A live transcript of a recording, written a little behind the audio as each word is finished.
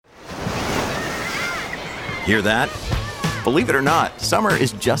Hear that? Believe it or not, summer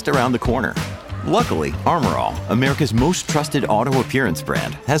is just around the corner. Luckily, Armor All, America's most trusted auto appearance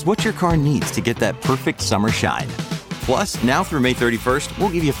brand, has what your car needs to get that perfect summer shine. Plus, now through May 31st, we'll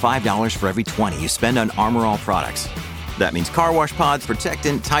give you $5 for every $20 you spend on Armor All products. That means car wash pods,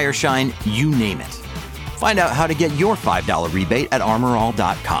 protectant, tire shine, you name it. Find out how to get your $5 rebate at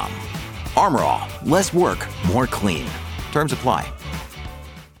armorall.com. Armor All, less work, more clean. Terms apply.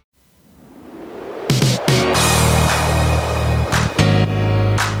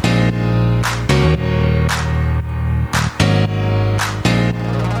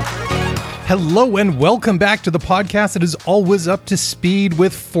 Hello and welcome back to the podcast that is always up to speed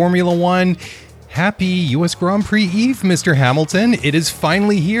with Formula One. Happy US Grand Prix Eve, Mr. Hamilton. It is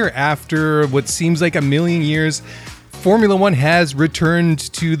finally here after what seems like a million years. Formula One has returned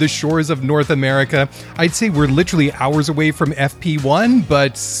to the shores of North America. I'd say we're literally hours away from FP1,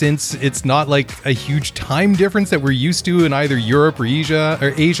 but since it's not like a huge time difference that we're used to in either Europe or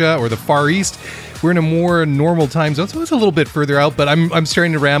Asia or the Far East, we're in a more normal time zone, so it's a little bit further out, but I'm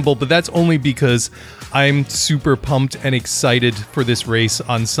starting to ramble, but that's only because I'm super pumped and excited for this race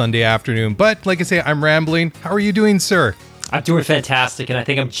on Sunday afternoon. But like I say, I'm rambling. How are you doing, sir? I'm doing fantastic, and I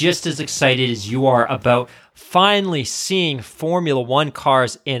think I'm just as excited as you are about finally seeing Formula One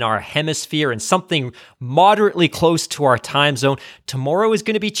cars in our hemisphere and something moderately close to our time zone. Tomorrow is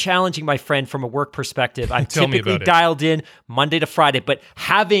going to be challenging, my friend, from a work perspective. I'm typically dialed in Monday to Friday, but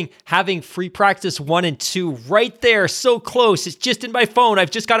having free practice 1 and 2 right there, so close, it's just in my phone.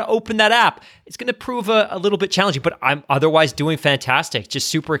 I've just got to open that app. It's going to prove a little bit challenging, but I'm otherwise doing fantastic. Just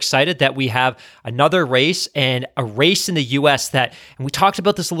super excited that we have another race and a race in the US and we talked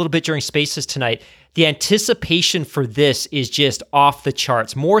about this a little bit during Spaces tonight. The anticipation for this is just off the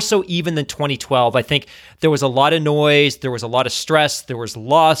charts, more so even than 2012. I think there was a lot of noise, there was a lot of stress, there was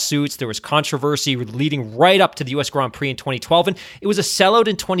lawsuits, there was controversy leading right up to the US Grand Prix in 2012. And it was a sellout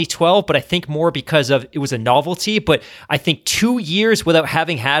in 2012, but I think more because of it was a novelty. But I think 2 years without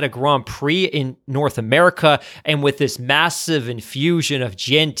having had a Grand Prix in North America, and with this massive infusion of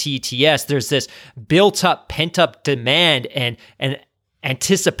Gen TTS, there's this built-up, pent-up demand and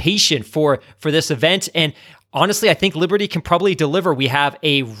anticipation for this event. And honestly, I think Liberty can probably deliver. We have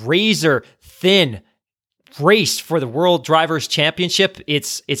a razor thin race for the World Drivers' Championship.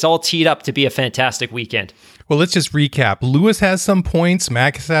 It's all teed up to be a fantastic weekend. Well, let's just recap. Lewis has some points.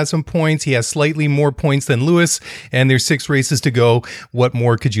 Max has some points. He has slightly more points than Lewis, and there's 6 races to go. What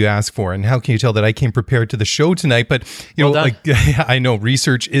more could you ask for? And how can you tell that I came prepared to the show tonight? But I know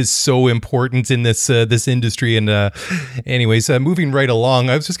research is so important in this industry. And anyways, moving right along,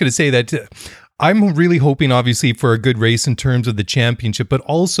 I was just going to say that I'm really hoping, obviously, for a good race in terms of the championship, but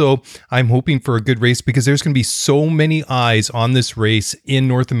also I'm hoping for a good race because there's going to be so many eyes on this race in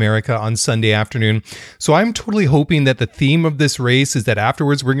North America on Sunday afternoon. So I'm totally hoping that the theme of this race is that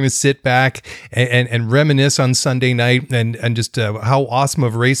afterwards we're going to sit back and reminisce on Sunday night and just how awesome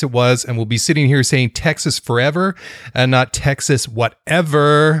of a race it was. And we'll be sitting here saying Texas forever and not Texas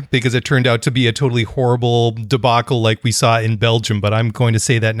whatever, because it turned out to be a totally horrible debacle like we saw in Belgium. But I'm going to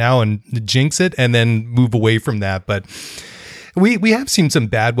say that now and jinx it and then move away from that. But we have seen some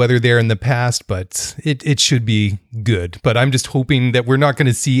bad weather there in the past, but it should be good. But I'm just hoping that we're not going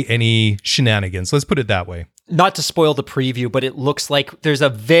to see any shenanigans. Let's put it that way. Not to spoil the preview, but it looks like there's a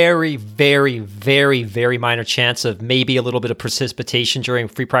very, very, very, very minor chance of maybe a little bit of precipitation during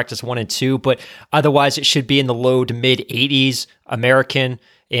free practice 1 and 2, but otherwise it should be in the low to mid 80s American.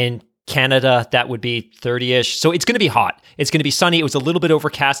 In Canada, that would be 30-ish. So it's going to be hot. It's going to be sunny. It was a little bit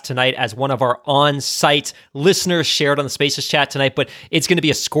overcast tonight, as one of our on-site listeners shared on the Spaces chat tonight, but it's going to be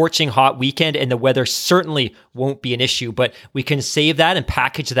a scorching hot weekend, and the weather certainly won't be an issue, but we can save that and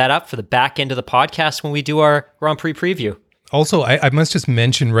package that up for the back end of the podcast when we do our Grand Prix preview. Also, I must just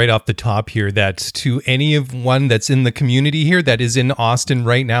mention right off the top here that to anyone that's in the community here that is in Austin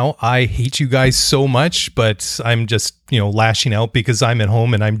right now, I hate you guys so much, but I'm just, lashing out because I'm at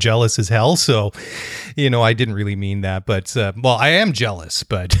home and I'm jealous as hell. So, I didn't really mean that, but, I am jealous,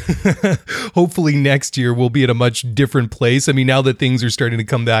 but hopefully next year we'll be at a much different place. I mean, now that things are starting to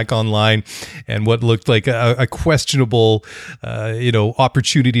come back online and what looked like a questionable,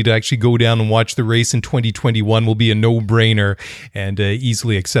 opportunity to actually go down and watch the race in 2021 will be a no-brainer and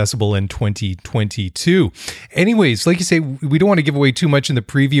easily accessible in 2022. Anyways, like you say, we don't want to give away too much in the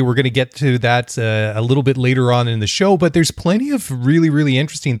preview. We're going to get to that a little bit later on in the show, but there's plenty of really, really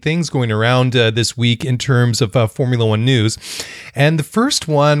interesting things going around this week in terms of Formula One news. And the first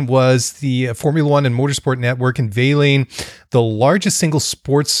one was the Formula One and Motorsport Network unveiling the largest single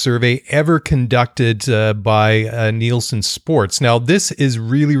sports survey ever conducted by Nielsen Sports. Now, this is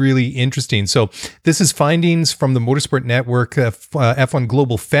really, really interesting. So this is findings from the Motorsport Network F1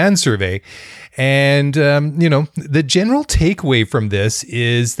 Global Fan Survey. And, the general takeaway from this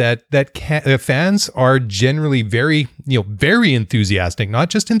is that fans are generally very enthusiastic, not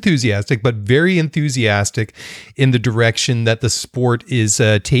just enthusiastic, but very enthusiastic in the direction that the sport is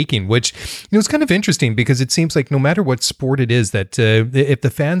taking, which, is kind of interesting because it seems like no matter what sport it is, that if the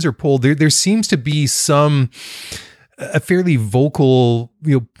fans are polled, there seems to be a fairly vocal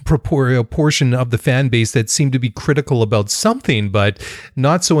portion of the fan base that seem to be critical about something, but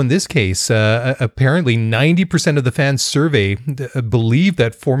not so in this case. Apparently 90% of the fans surveyed believe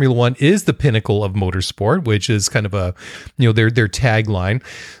that Formula One is the pinnacle of motorsport, which is kind of their tagline.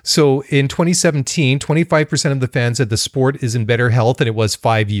 So in 2017, 25% of the fans said the sport is in better health than it was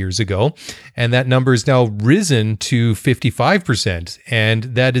 5 years ago. And that number is now risen to 55%. And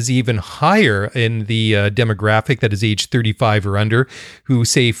that is even higher in the demographic that is age 35 or under, who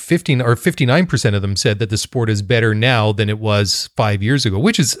say 59% of them said that the sport is better now than it was 5 years ago,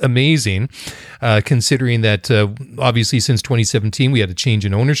 which is amazing, considering that obviously since 2017 we had a change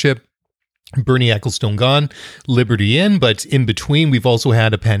in ownership. Bernie Ecclestone gone, Liberty in, but in between we've also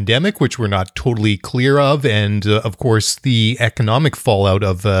had a pandemic, which we're not totally clear of, and of course the economic fallout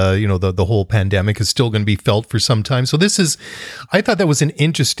of the whole pandemic is still going to be felt for some time. So I thought that was an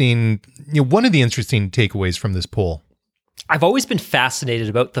interesting, one of the interesting takeaways from this poll. I've always been fascinated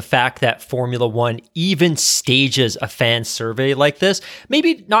about the fact that Formula One even stages a fan survey like this.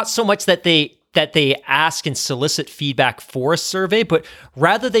 Maybe not so much that they ask and solicit feedback for a survey, but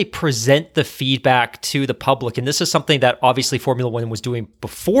rather they present the feedback to the public. And this is something that obviously Formula One was doing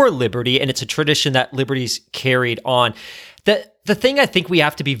before Liberty, and it's a tradition that Liberty's carried on. The thing I think we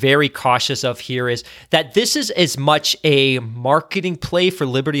have to be very cautious of here is that this is as much a marketing play for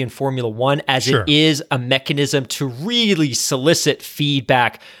Liberty and Formula One as it is a mechanism to really solicit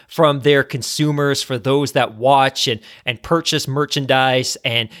feedback from their consumers, for those that watch and purchase merchandise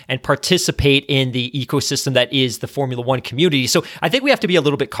and participate in the ecosystem that is the Formula One community. So I think we have to be a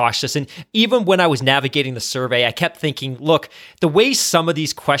little bit cautious. And even when I was navigating the survey, I kept thinking, look, the way some of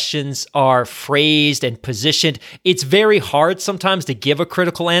these questions are phrased and positioned, it's very hard sometimes to give a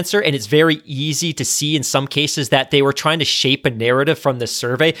critical answer, and it's very easy to see in some cases that they were trying to shape a narrative from the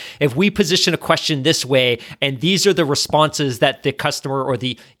survey. If we position a question this way, and these are the responses that the customer or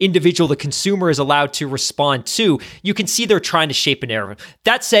the individual, the consumer, is allowed to respond to, you can see they're trying to shape a narrative.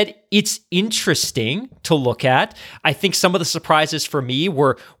 That said, it's interesting to look at. I think some of the surprises for me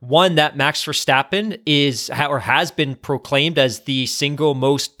were, one, that Max Verstappen has been proclaimed as the single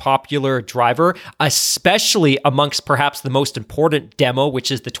most popular driver, especially amongst perhaps the most important demo,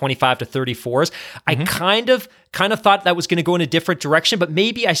 which is the 25 to 34s. I kind of thought that was going to go in a different direction, but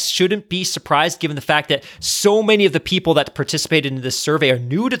maybe I shouldn't be surprised given the fact that so many of the people that participated in this survey are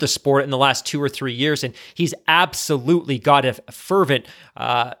new to the sport in the last 2 or 3 years, and he's absolutely got a fervent,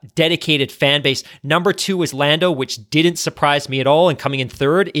 dedicated fan base. Number 2 is Lando, which didn't surprise me at all, and coming in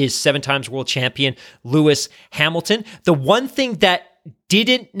third is 7-time world champion Lewis Hamilton. The one thing that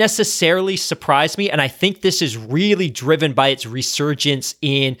didn't necessarily surprise me, and I think this is really driven by its resurgence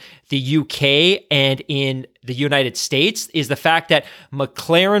in the UK and in the United States, is the fact that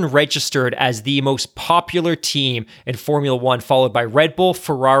McLaren registered as the most popular team in Formula One, followed by Red Bull,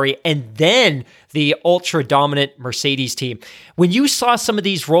 Ferrari, and then the ultra-dominant Mercedes team. When you saw some of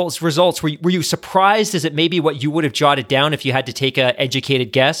these results, were you surprised? Is it maybe what you would have jotted down if you had to take an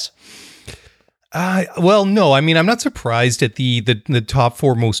educated guess? Well, no. I mean, I'm not surprised at the top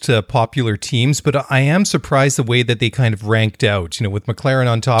 4 most popular teams, but I am surprised the way that they kind of ranked out. With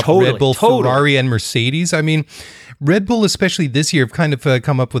McLaren on top, Red Bull, Ferrari, and Mercedes. I mean, Red Bull, especially this year, have kind of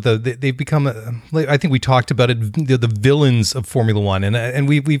come up with they've become, I think we talked about it, the villains of Formula One. And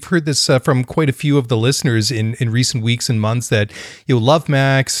we've heard this from quite a few of the listeners in recent weeks and months that, love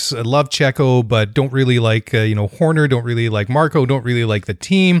Max, love Checo, but don't really like, Horner, don't really like Marco, don't really like the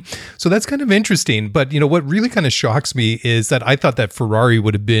team. So that's kind of interesting. But, what really kind of shocks me is that I thought that Ferrari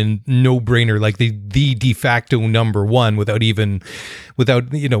would have been no-brainer, like the de facto number one without even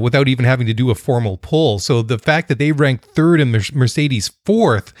having to do a formal poll. So the fact that they ranked third and Mercedes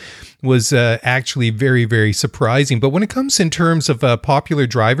fourth was actually very, very surprising. But when it comes in terms of popular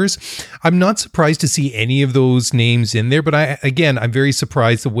drivers, I'm not surprised to see any of those names in there. But I'm very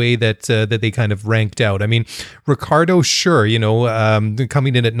surprised the way that they kind of ranked out. I mean, Ricciardo, sure,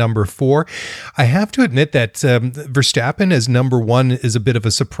 coming in at number 4. I have to admit that Verstappen as number 1 is a bit of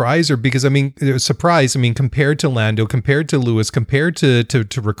a surprise, compared to Lando, compared to Lewis, compared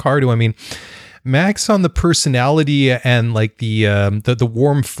to Ricciardo. I mean, Max on the personality and like the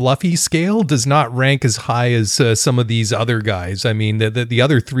warm fluffy scale does not rank as high as some of these other guys. I mean, the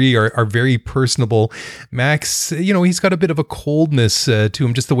other three are very personable. Max, he's got a bit of a coldness to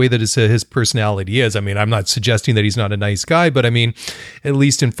him, just the way that his personality is. I mean, I'm not suggesting that he's not a nice guy, but I mean, at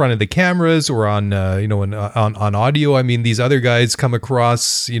least in front of the cameras or on on audio, I mean, these other guys come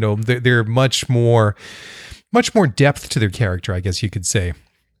across, they're much more depth to their character, I guess you could say.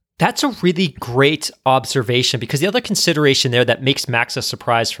 That's a really great observation, because the other consideration there that makes Max a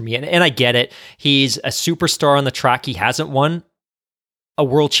surprise for me, and I get it, he's a superstar on the track. He hasn't won a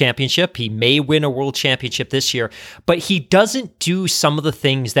world championship. He may win a world championship this year, but he doesn't do some of the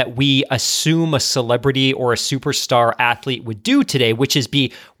things that we assume a celebrity or a superstar athlete would do today, which is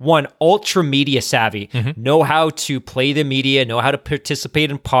be one, ultra media savvy, know how to play the media, know how to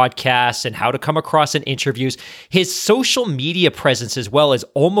participate in podcasts and how to come across in interviews. His social media presence as well is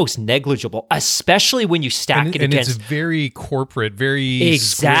almost negligible, especially when you stack it against... it's very corporate, very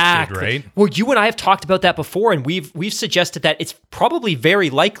scripted, right? Well, you and I have talked about that before, and we've suggested that it's probably very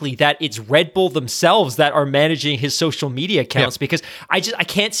likely that it's Red Bull themselves that are managing his social media accounts, because I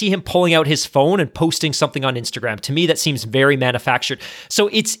can't see him pulling out his phone and posting something on Instagram. To me, that seems very manufactured. So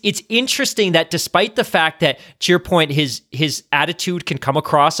it's interesting that despite the fact that, to your point, his attitude can come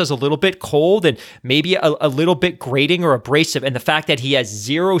across as a little bit cold and maybe a little bit grating or abrasive, and the fact that he has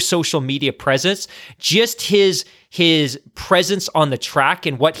zero social media presence, just his presence on the track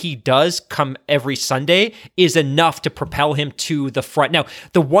and what he does come every Sunday is enough to propel him to the front. Now,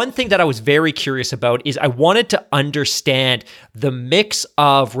 the one thing that I was very curious about is I wanted to understand the mix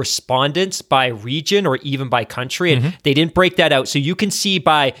of respondents by region or even by country, and they didn't break that out. So you can see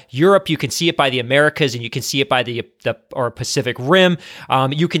by Europe, you can see it by the Americas, and you can see it by the Pacific Rim.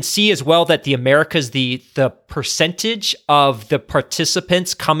 You can see as well that the Americas, the percentage of the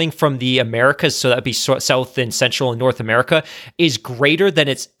participants coming from the Americas, so that'd be South and Central and North America, is greater than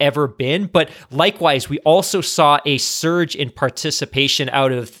it's ever been. But likewise, we also saw a surge in participation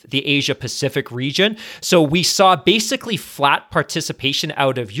out of the Asia Pacific region. So we saw basically flat participation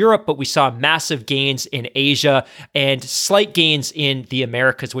out of Europe, but we saw massive gains in Asia and slight gains in the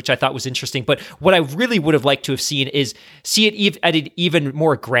Americas, which I thought was interesting. But what I really would have liked to have seen is see it at an even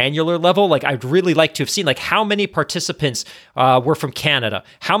more granular level. Like, I'd really like to have seen, like, how many participants were from Canada,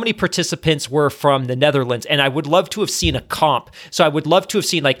 how many participants were from the Netherlands, and I would love to have seen a comp. So I would love to have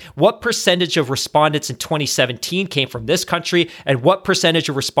seen, like, what percentage of respondents in 2017 came from this country and what percentage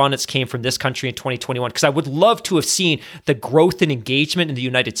of respondents came from this country in 2021. Because I would love to have seen the growth in engagement in the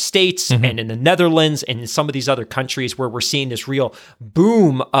United States and in the Netherlands and in some of these other countries where we're seeing this real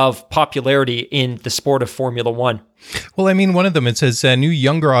boom of popularity in the sport of Formula One. Well, I mean, one of them, it says new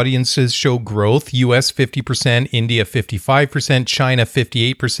younger audiences show growth. US 50%, India 55%, China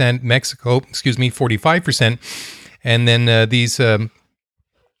 58%, Mexico, 45%. And then these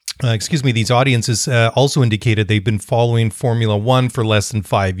audiences also indicated they've been following Formula One for less than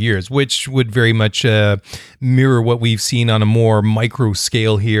 5 years, which would very much mirror what we've seen on a more micro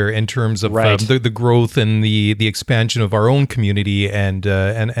scale here in terms of the growth and the expansion of our own community and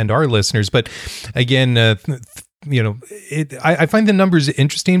our listeners. But again, I find the numbers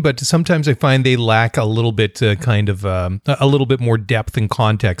interesting, but sometimes I find they lack a little bit a little bit more depth and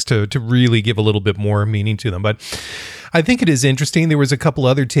context to really give a little bit more meaning to them. But I think it is interesting. There was a couple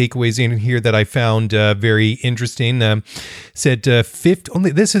other takeaways in here that I found very interesting. Said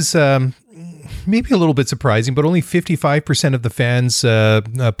this is maybe a little bit surprising, but only 55% of the fans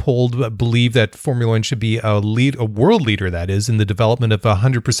polled believe that Formula One should be a world leader, that is, in the development of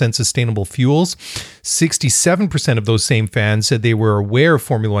 100% sustainable fuels. 67% of those same fans said they were aware of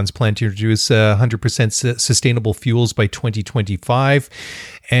Formula One's plan to introduce 100% sustainable fuels by 2025.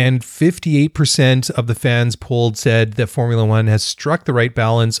 And 58% of the fans polled said that Formula One has struck the right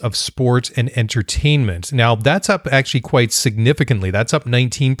balance of sport and entertainment. Now, that's up actually quite significantly. That's up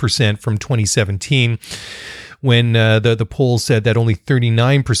 19% from 2017, when the poll said that only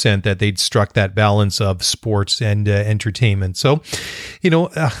 39% that they'd struck that balance of sports and entertainment. So,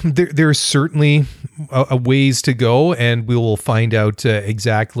 there are certainly a ways to go, and we will find out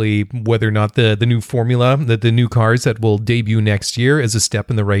exactly whether or not the new formula, the new cars that will debut next year, is a step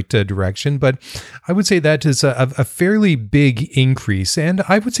in the right direction. But I would say that is a fairly big increase, and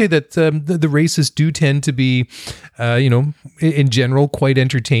I would say that the races do tend to be, in general, quite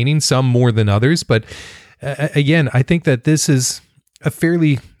entertaining. Some more than others, but again, I think that this is a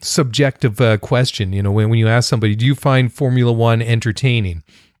fairly subjective question. When you ask somebody, do you find Formula One entertaining?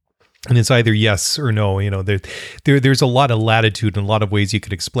 And it's either yes or no. There's a lot of latitude and a lot of ways you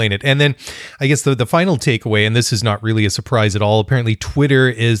could explain it. And then I guess the final takeaway, and this is not really a surprise at all, apparently Twitter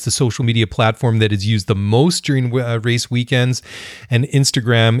is the social media platform that is used the most during race weekends, and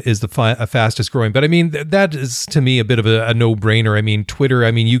Instagram is the fastest growing. But I mean, that is to me a bit of a no-brainer. I mean, Twitter,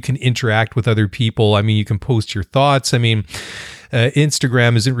 you can interact with other people. You can post your thoughts.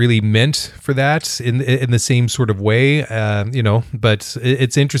 Instagram isn't really meant for that in the same sort of way, but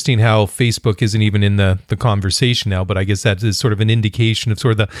it's interesting how Facebook isn't even in the conversation now. But I guess that is sort of an indication of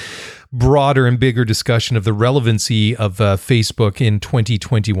sort of the broader and bigger discussion of the relevancy of Facebook in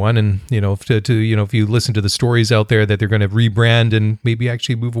 2021. And, if you listen to the stories out there that they're going to rebrand and maybe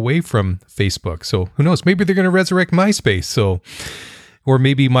actually move away from Facebook. So who knows, maybe they're going to resurrect MySpace. Or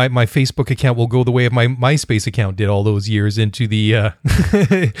maybe my Facebook account will go the way of my MySpace account did all those years into the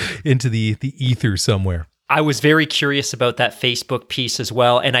into the ether somewhere. I was very curious about that Facebook piece as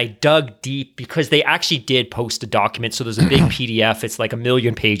well, and I dug deep because they actually did post a document. So there's a big PDF. It's like 1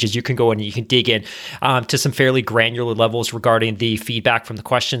 million pages. You can go in and you can dig in to some fairly granular levels regarding the feedback from the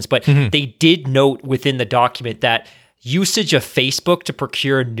questions. But they did note within the document that usage of Facebook to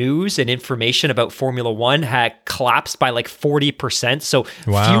procure news and information about Formula One had collapsed by like 40%. So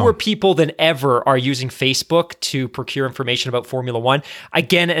fewer people than ever are using Facebook to procure information about Formula One.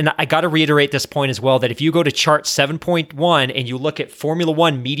 Again, and I got to reiterate this point as well, that if you go to chart 7.1 and you look at Formula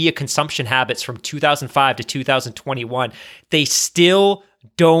One media consumption habits from 2005 to 2021, they still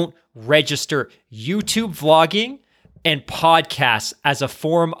don't register YouTube vlogging and podcasts as a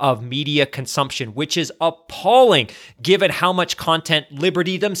form of media consumption, which is appalling given how much content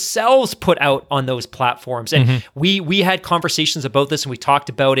Liberty themselves put out on those platforms. And we had conversations about this, and we talked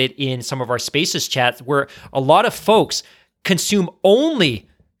about it in some of our Spaces chats, where a lot of folks consume only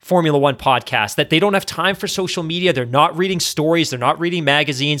Formula One podcasts, that they don't have time for social media. They're not reading stories. They're not reading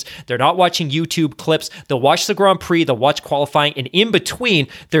magazines. They're not watching YouTube clips. They'll watch the Grand Prix. They'll watch qualifying. And in between,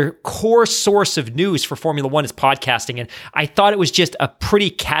 their core source of news for Formula One is podcasting. And I thought it was just a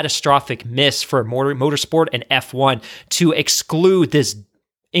pretty catastrophic miss for motorsport and F1 to exclude this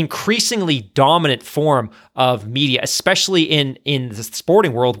increasingly dominant form of media, especially in the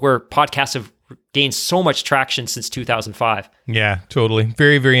sporting world, where podcasts have gained so much traction since 2005. Yeah, totally.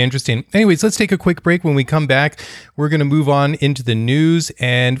 Very, very interesting. Anyways, let's take a quick break. When we come back, we're going to move on into the news.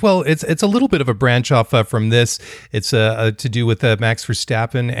 And, well, it's a little bit of a branch off from this. It's to do with Max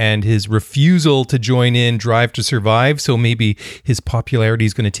Verstappen and his refusal to join in Drive to Survive. So maybe his popularity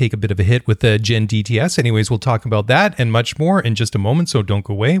is going to take a bit of a hit with Gen DTS. Anyways, we'll talk about that and much more in just a moment. So don't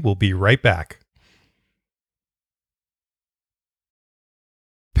go away. We'll be right back.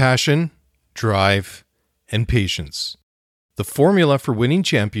 Passion, drive, and patience. The formula for winning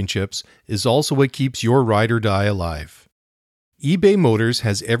championships is also what keeps your ride or die alive. eBay Motors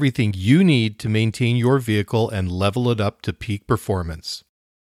has everything you need to maintain your vehicle and level it up to peak performance.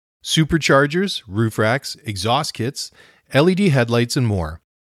 Superchargers, roof racks, exhaust kits, LED headlights, and more.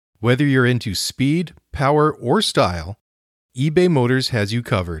 Whether you're into speed, power, or style, eBay Motors has you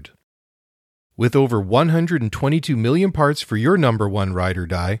covered. With over 122 million parts for your number one ride or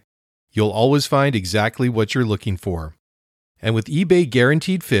die, you'll always find exactly what you're looking for. And with eBay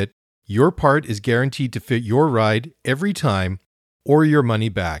Guaranteed Fit, your part is guaranteed to fit your ride every time or your money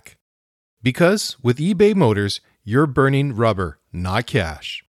back. Because with eBay Motors, you're burning rubber, not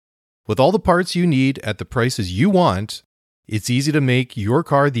cash. With all the parts you need at the prices you want, it's easy to make your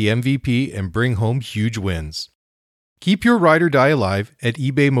car the MVP and bring home huge wins. Keep your ride or die alive at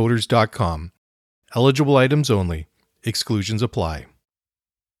ebaymotors.com. Eligible items only. Exclusions apply.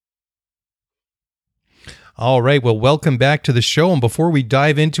 All right, well, welcome back to the show. And before we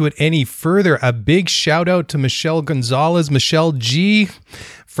dive into it any further, a big shout out to Michelle Gonzalez, Michelle G.,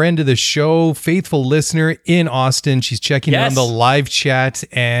 friend of the show, faithful listener in Austin. She's checking on the live chat.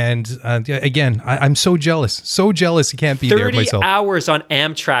 And again, I'm so jealous. I can't be there myself. 30 hours on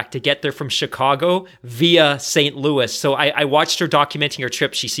Amtrak to get there from Chicago via St. Louis. So I watched her documenting her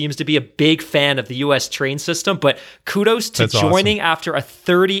trip. She seems to be a big fan of the U.S. train system, but kudos to joining after a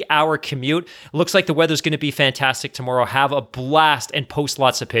 30-hour commute. Looks like the weather's going to be fantastic tomorrow. Have a blast and post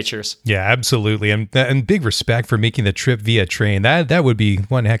lots of pictures. Yeah, absolutely. And big respect for making the trip via train. That would be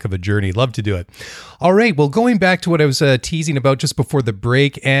one heck of a journey. Love to do it. All right. Well, going back to what I was teasing about just before the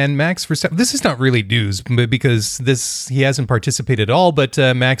break, and Max Verstappen, this is not really news because he hasn't participated at all, but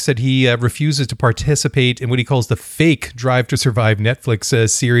Max said he refuses to participate in what he calls the fake Drive to Survive Netflix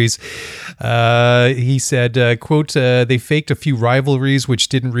series. He said, quote, they faked a few rivalries which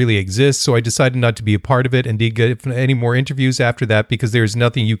didn't really exist, so I decided not to be a part of it and didn't get any more interviews after that because there's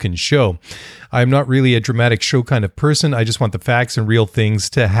nothing you can show. I'm not really a dramatic show kind of person. I just want the facts and real things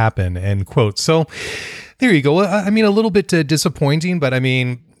to happen, end quote. So there you go. I mean, a little bit disappointing, but I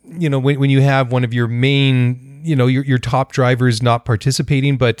mean, when you have one of your main, your top drivers not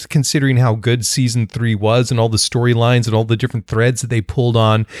participating, but considering how good season 3 was and all the storylines and all the different threads that they pulled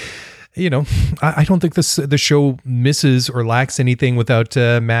on, I don't think the show misses or lacks anything without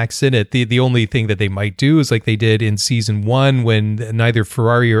Max in it. The only thing that they might do is like they did in season 1 when neither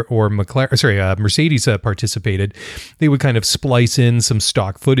Ferrari or Mercedes participated. They would kind of splice in some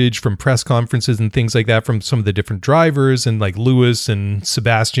stock footage from press conferences and things like that from some of the different drivers and like Lewis and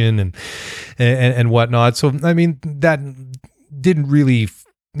Sebastian and whatnot. So I mean that didn't really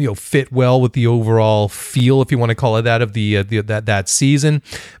fit well with the overall feel, if you want to call it that, of that season.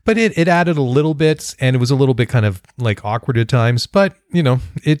 But it added a little bit, and it was a little bit kind of like awkward at times. But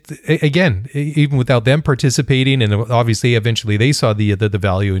again, even without them participating, and obviously eventually they saw the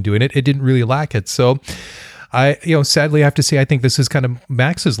value in doing it, it didn't really lack it. So I sadly I have to say I think this is kind of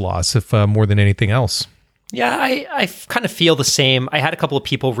Max's loss, if more than anything else. Yeah, I kind of feel the same. I had a couple of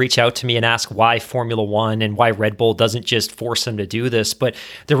people reach out to me and ask why Formula One and why Red Bull doesn't just force them to do this. But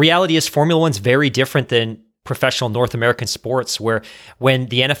the reality is Formula One's very different than professional North American sports, where when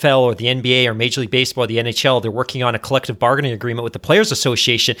the NFL or the NBA or Major League Baseball or the NHL, they're working on a collective bargaining agreement with the Players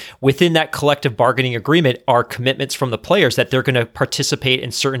Association. Within that collective bargaining agreement are commitments from the players that they're going to participate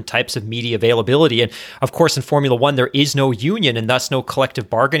in certain types of media availability. And of course, in Formula One, there is no union and thus no collective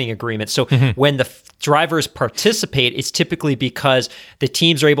bargaining agreement. So when the drivers participate, it's typically because the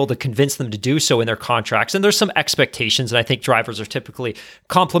teams are able to convince them to do so in their contracts. And there's some expectations, and I think drivers are typically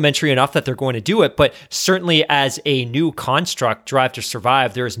complimentary enough that they're going to do it. But certainly as a new construct, Drive to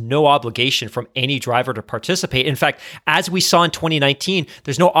Survive, there is no obligation from any driver to participate. In fact, as we saw in 2019,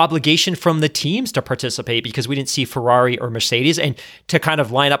 there's no obligation from the teams to participate because we didn't see Ferrari or Mercedes. And to kind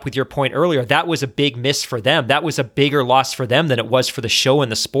of line up with your point earlier, that was a big miss for them. That was a bigger loss for them than it was for the show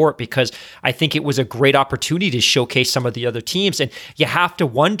and the sport, because I think it was a great opportunity to showcase some of the other teams. And you have to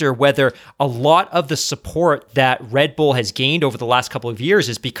wonder whether a lot of the support that Red Bull has gained over the last couple of years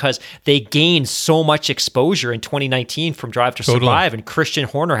is because they gained so much exposure in 2019 from Drive to Survive, and Christian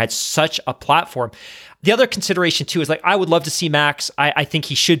Horner had such a platform. The other consideration too is like, I would love to see Max. I think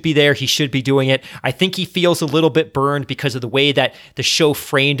he should be there. He should be doing it. I think he feels a little bit burned because of the way that the show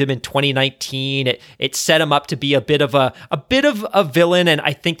framed him in 2019. It set him up to be a bit of a villain, and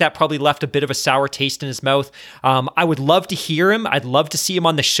I think that probably left a bit of a sour taste in his mouth. I would love to hear him. I'd love to see him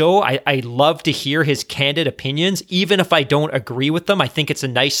on the show. I love to hear his candid opinions, even if I don't agree with them. I think it's a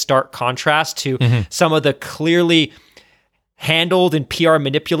nice stark contrast to some of the clearly handled and PR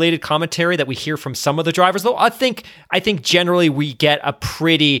manipulated commentary that we hear from some of the drivers. Though I think generally we get a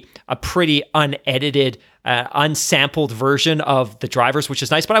pretty unedited, unsampled version of the drivers, which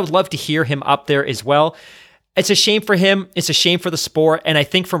is nice. But I would love to hear him up there as well. It's a shame for him. It's a shame for the sport. And I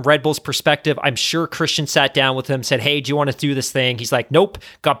think from Red Bull's perspective, I'm sure Christian sat down with him, said, hey, do you want to do this thing? He's like, nope,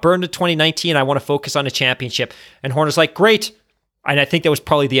 got burned in 2019. I want to focus on a championship. And Horner's like, great. And I think that was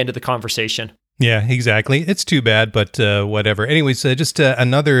probably the end of the conversation. Yeah, exactly. It's too bad, but whatever. Anyways, just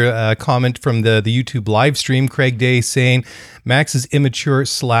another comment from the YouTube live stream. Craig Day saying, Max is immature /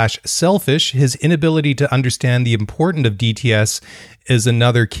 selfish. His inability to understand the importance of DTS is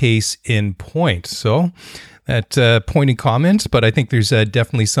another case in point. So that pointed comment, but I think there's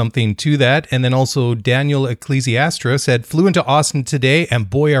definitely something to that. And then also Daniel Ecclesiastra said, flew into Austin today and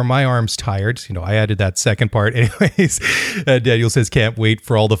boy, are my arms tired. I added that second part. Anyways, Daniel says, can't wait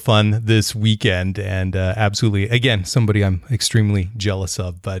for all the fun this weekend. And absolutely, again, somebody I'm extremely jealous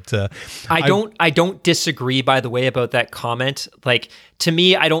of, but I don't disagree, by the way, about that comment. Like, to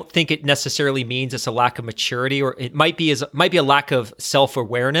me, I don't think it necessarily means it's a lack of maturity, or it might be a lack of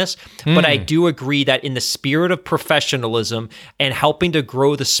self-awareness. But I do agree that in the spirit of professionalism and helping to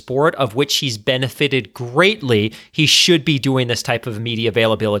grow the sport, of which he's benefited greatly, he should be doing this type of media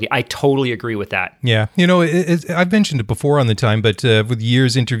availability. I totally agree with that. Yeah, I've mentioned it before on the time, but with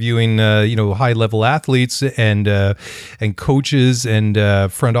years interviewing, high-level athletes and coaches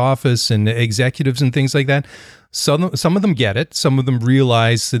and front office and executives and things like that. Some of them get it. Some of them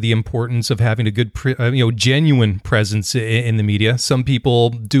realize the importance of having a good, genuine presence in the media. Some people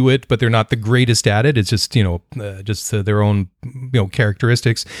do it, but they're not the greatest at it. It's just, their own,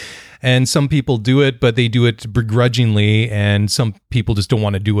 characteristics. And some people do it, but they do it begrudgingly, and some people just don't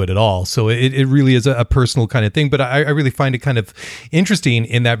want to do it at all. So it really is a personal kind of thing. But I really find it kind of interesting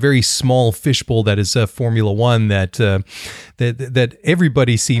in that very small fishbowl that is Formula One, that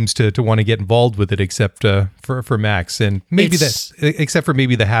everybody seems to want to get involved with it, except for Max, and maybe except for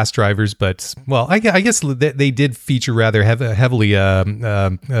maybe the Haas drivers. But well, I guess they did feature rather heavily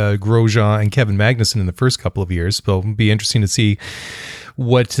Grosjean and Kevin Magnussen in the first couple of years. So it'll be interesting to see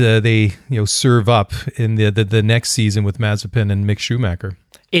what they serve up in the next season with Mazepin and Mick Schumacher.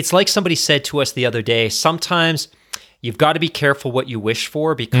 It's like somebody said to us the other day, sometimes you've got to be careful what you wish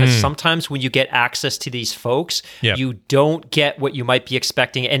for, because sometimes when you get access to these folks, you don't get what you might be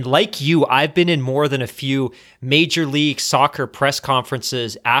expecting. And like you, I've been in more than a few Major League Soccer press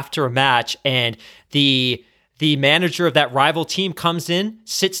conferences after a match, and the manager of that rival team comes in,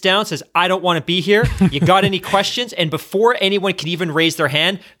 sits down, says, "I don't want to be here. You got any questions?" And before anyone can even raise their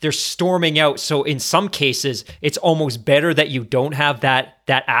hand, they're storming out. So in some cases, it's almost better that you don't have that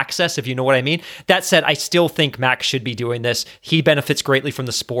access, if you know what I mean. That said, I still think Max should be doing this. He benefits greatly from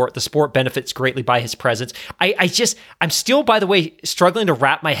the sport. The sport benefits greatly by his presence. I'm still, by the way, struggling to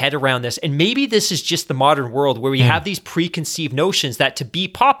wrap my head around this. And maybe this is just the modern world where we have these preconceived notions that to be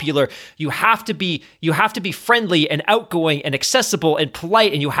popular, you have to be friendly and outgoing and accessible and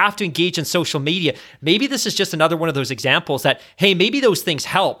polite, and you have to engage in social media. Maybe this is just another one of those examples that, hey, maybe those things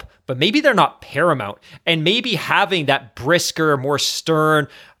help, but maybe they're not paramount. And maybe having that brisker, more stern,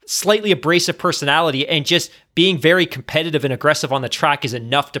 slightly abrasive personality and just being very competitive and aggressive on the track is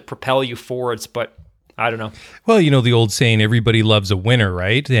enough to propel you forwards. But I don't know. Well, the old saying, everybody loves a winner,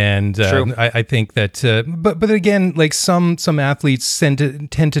 right? And I think that, but again, like some athletes tend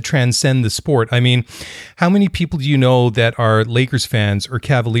to transcend the sport. I mean, how many people do you know that are Lakers fans or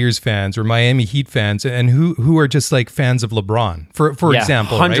Cavaliers fans or Miami Heat fans, and who are just like fans of LeBron, for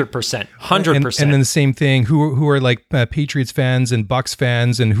example, 100%, 100%. And then the same thing, who are like Patriots fans and Bucks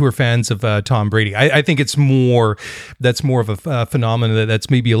fans, and who are fans of Tom Brady. I think that's more of a phenomenon that's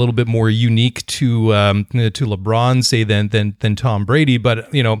maybe a little bit more unique to LeBron, say, than Tom Brady. But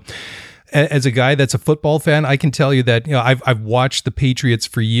as a guy that's a football fan, I can tell you that I've watched the Patriots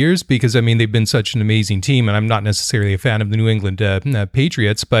for years, because they've been such an amazing team, and I'm not necessarily a fan of the New England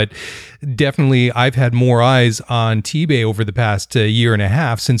Patriots, but definitely I've had more eyes on T-Bay over the past year and a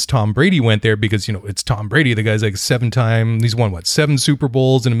half since Tom Brady went there, because it's Tom Brady. The guy's like he's won 7 Super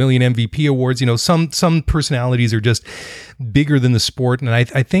Bowls and 1 million MVP awards. Some personalities are just bigger than the sport, and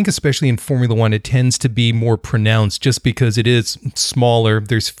I think especially in Formula One it tends to be more pronounced just because it is smaller.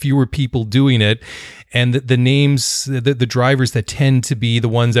 There's fewer people doing it, and the names, the drivers that tend to be the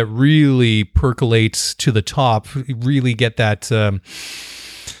ones that really percolate to the top, really get that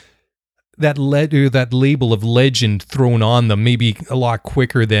label of legend thrown on them maybe a lot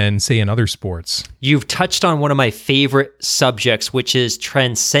quicker than, say, in other sports. You've touched on one of my favorite subjects, which is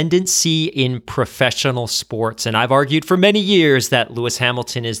transcendency in professional sports. And I've argued for many years that Lewis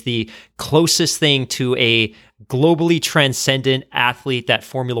Hamilton is the closest thing to a globally transcendent athlete that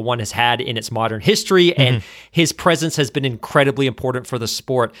Formula One has had in its modern history, and his presence has been incredibly important for the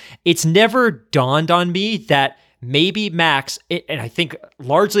sport. It's never dawned on me that maybe Max, and I think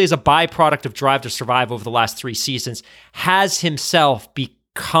largely as a byproduct of Drive to Survive over the last 3 seasons, has himself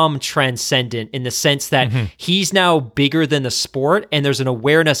become transcendent in the sense that he's now bigger than the sport, and there's an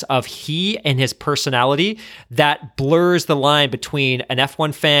awareness of he and his personality that blurs the line between an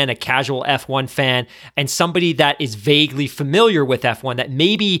F1 fan, a casual F1 fan, and somebody that is vaguely familiar with F1, that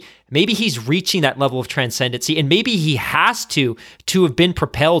maybe he's reaching that level of transcendency, and maybe he has to have been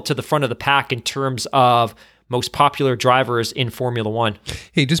propelled to the front of the pack in terms of most popular drivers in Formula One.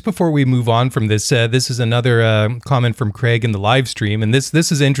 Hey, just before we move on from this, this is another comment from Craig in the live stream, and this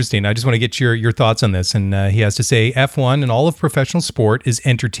is interesting. I just want to get your thoughts on this. And he has to say, F1 and all of professional sport is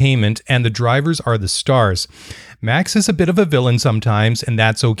entertainment, and the drivers are the stars. Max is a bit of a villain sometimes, and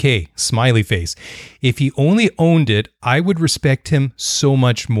that's okay. Smiley face. If he only owned it, I would respect him so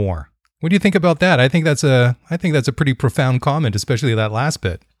much more. What do you think about that? I think that's a pretty profound comment, especially that last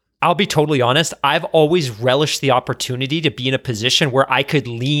bit. I'll be totally honest. I've always relished the opportunity to be in a position where I could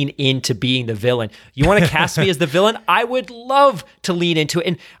lean into being the villain. You want to cast me as the villain? I would love to lean into it.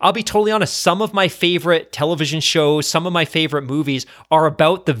 And I'll be totally honest. Some of my favorite television shows, some of my favorite movies are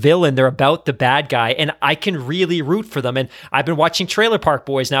about the villain. They're about the bad guy. And I can really root for them. And I've been watching Trailer Park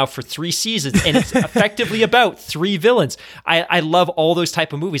Boys now for 3 seasons. And it's effectively about 3 villains. I love all those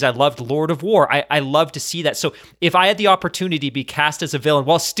type of movies. I loved Lord of War. I love to see that. So if I had the opportunity to be cast as a villain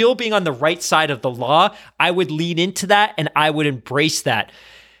while still being on the right side of the law, I would lean into that and I would embrace that.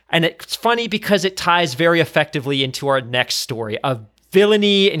 And it's funny because it ties very effectively into our next story of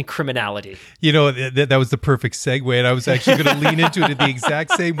villainy and criminality. That was the perfect segue, and I was actually going to lean into it in the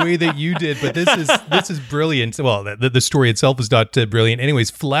exact same way that you did, but this is brilliant. Well, the story itself is not brilliant.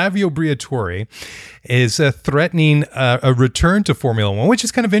 Anyways, Flavio Briatore is threatening a return to Formula One, which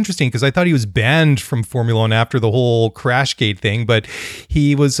is kind of interesting because I thought he was banned from Formula One after the whole Crashgate thing. But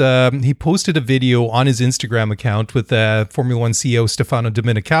he posted a video on his Instagram account with Formula One CEO Stefano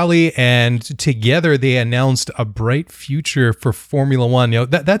Domenicali, and together they announced a bright future for Formula One.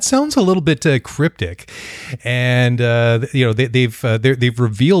 That sounds a little bit cryptic, and they've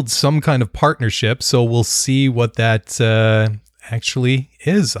revealed some kind of partnership. So we'll see what that actually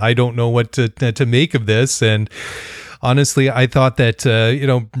is. I don't know what to make of this, and honestly, I thought that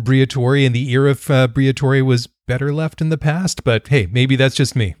Briatore and the era of Briatore was better left in the past. But hey, maybe that's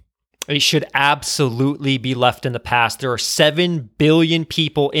just me. It should absolutely be left in the past. There are 7 billion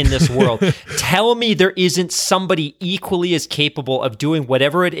people in this world. Tell me there isn't somebody equally as capable of doing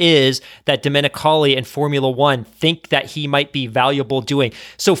whatever it is that Domenicali and Formula One think that he might be valuable doing.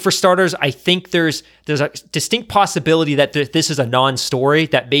 So for starters, I think there's a distinct possibility that this is a non-story,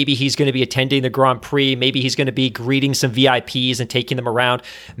 that maybe he's going to be attending the Grand Prix, maybe he's going to be greeting some VIPs and taking them around.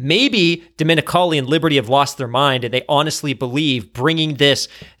 Maybe Domenicali and Liberty have lost their mind and they honestly believe bringing this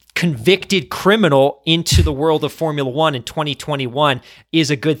convicted criminal into the world of Formula One in 2021 is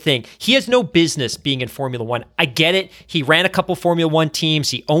a good thing. He has no business being in Formula One. I get it. He ran a couple Formula One teams.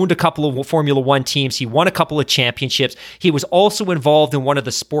 He owned a couple of Formula One teams. He won a couple of championships. He was also involved in one of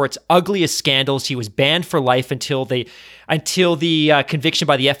the sport's ugliest scandals. He was banned for life until the conviction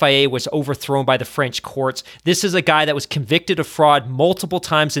by the FIA was overthrown by the French courts. This is a guy that was convicted of fraud multiple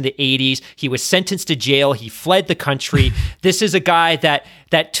times in the 80s. He was sentenced to jail. He fled the country. This is a guy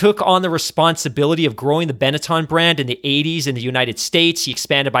that took on the responsibility of growing the Benetton brand in the 80s in the United States. He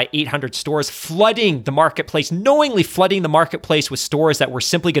expanded by 800 stores, flooding the marketplace, knowingly flooding the marketplace with stores that were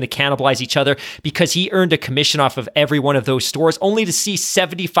simply going to cannibalize each other because he earned a commission off of every one of those stores, only to see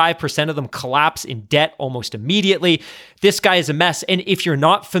 75% of them collapse in debt almost immediately. This guy is a mess. And if you're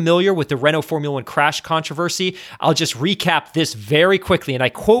not familiar with the Renault Formula One crash controversy, I'll just recap this very quickly. And I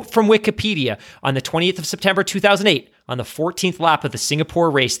quote from Wikipedia: on the 20th of September 2008, on the 14th lap of the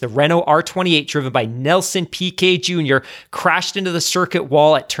Singapore race, the Renault R28, driven by Nelson Piquet Jr., crashed into the circuit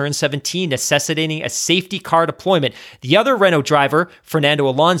wall at turn 17, necessitating a safety car deployment. The other Renault driver, Fernando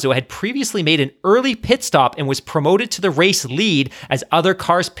Alonso, had previously made an early pit stop and was promoted to the race lead as other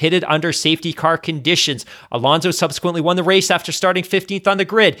cars pitted under safety car conditions. Alonso subsequently won the race after starting 15th on the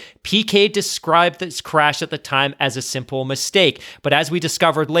grid. Piquet described this crash at the time as a simple mistake, but as we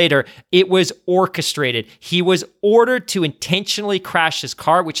discovered later, it was orchestrated. He was ordered to intentionally crash his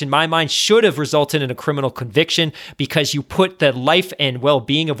car, which in my mind should have resulted in a criminal conviction because you put the life and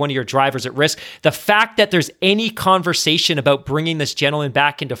well-being of one of your drivers at risk. The fact that there's any conversation about bringing this gentleman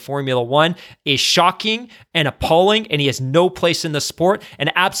back into Formula One is shocking and appalling, and he has no place in the sport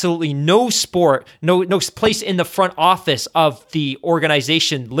and absolutely no place in the front office of the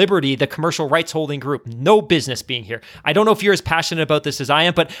organization Liberty, the commercial rights holding group. No business being here. I don't know if you're as passionate about this as I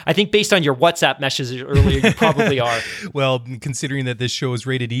am, but I think based on your WhatsApp message earlier, you probably are. Well, considering that this show is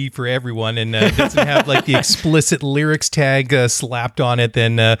rated E for everyone and doesn't have like the explicit lyrics tag slapped on it,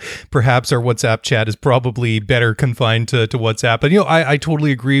 then perhaps our WhatsApp chat is probably better confined to WhatsApp. But, I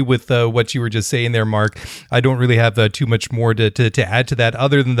totally agree with what you were just saying there, Mark. I don't really have too much more to add to that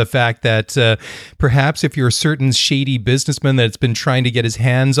other than the fact that perhaps if you're a certain shady businessman that's been trying to get his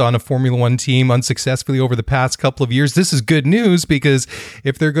hands on a Formula One team unsuccessfully over the past couple of years, this is good news, because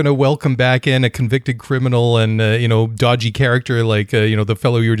if they're going to welcome back in a convicted criminal and, dodgy character like, the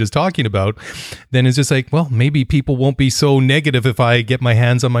fellow you were just talking about, then it's just like, well, maybe people won't be so negative if I get my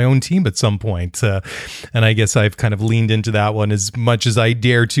hands on my own team at some point. And I guess I've kind of leaned into that one as much as I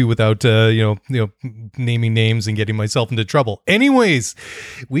dare to without, naming names and getting myself into trouble. Anyways,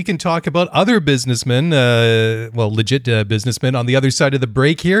 we can talk about other businessmen, legit businessmen on the other side of the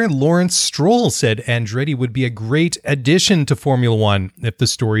break here. Lawrence Stroll said Andretti would be a great addition to Formula One if the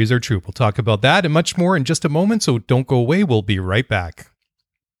stories are true. We'll talk about that and much more in just a moment, so don't go away. We'll be right back.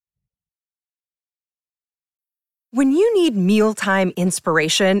 When you need mealtime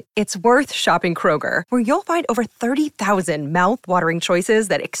inspiration, it's worth shopping Kroger, where you'll find over 30,000 mouth-watering choices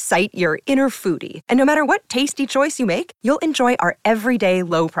that excite your inner foodie. And no matter what tasty choice you make, you'll enjoy our everyday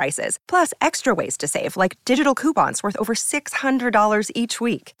low prices, plus extra ways to save, like digital coupons worth over $600 each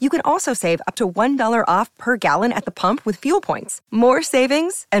week. You can also save up to $1 off per gallon at the pump with fuel points. More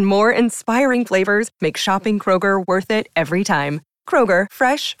savings and more inspiring flavors make shopping Kroger worth it every time. Kroger,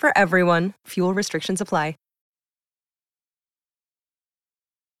 fresh for everyone. Fuel restrictions apply.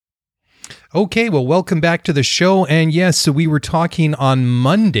 Okay, well, welcome back to the show. And yes, so we were talking on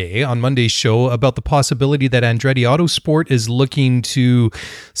Monday's show, about the possibility that Andretti Autosport is looking to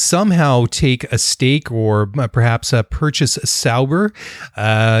somehow take a stake or perhaps purchase Sauber.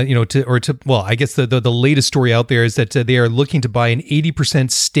 I guess the latest story out there is that they are looking to buy an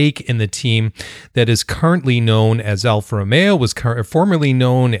 80% stake in the team that is currently known as Alfa Romeo, was formerly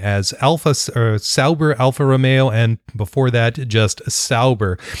known as Sauber Alfa Romeo, and before that, just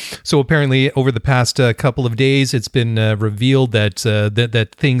Sauber. So apparently, over the past couple of days, it's been revealed that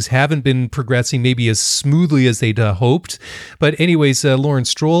that things haven't been progressing maybe as smoothly as they'd hoped. But anyways, Lawrence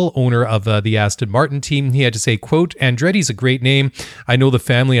Stroll, owner of the Aston Martin team, he had to say, quote, "Andretti's a great name. I know the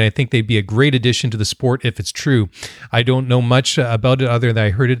family, and I think they'd be a great addition to the sport if it's true. I don't know much about it other than I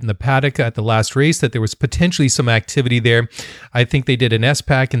heard it in the paddock at the last race that there was potentially some activity there. I think they did an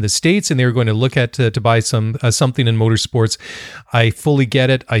S-Pack in the States, and they were going to look at to buy something in motorsports. I fully get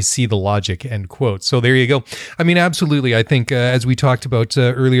it. I see the logic." End quote. So there you go. I mean, absolutely. I think as we talked about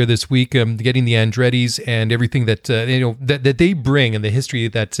earlier this week, getting the Andrettis and everything that that they bring and the history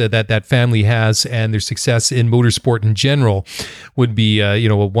that family has and their success in motorsport in general would be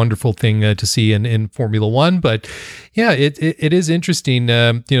a wonderful thing to see in Formula One. But yeah, it is interesting.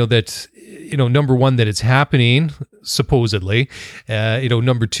 That number one, that it's happening, supposedly.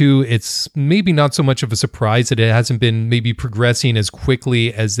 Number two, it's maybe not so much of a surprise that it hasn't been maybe progressing as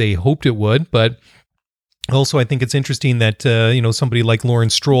quickly as they hoped it would, but also, I think it's interesting that, somebody like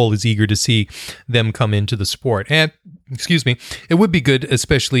Lawrence Stroll is eager to see them come into the sport. And, it would be good,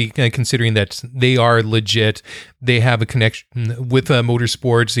 especially considering that they are legit. They have a connection with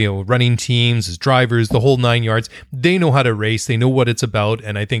motorsports, running teams, as drivers, the whole 9 yards. They know how to race. They know what it's about.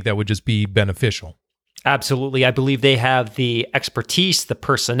 And I think that would just be beneficial. Absolutely. I believe they have the expertise, the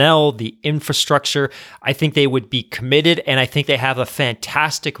personnel, the infrastructure. I think they would be committed, and I think they have a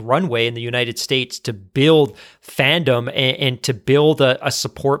fantastic runway in the United States to build fandom and to build a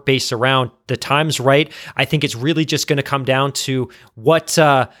support base around. The time's right. I think it's really just going to come down to what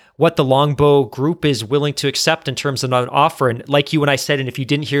the Longbow Group is willing to accept in terms of an offer. And like you and I said, and if you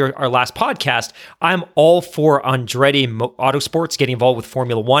didn't hear our last podcast, I'm all for Andretti Autosports getting involved with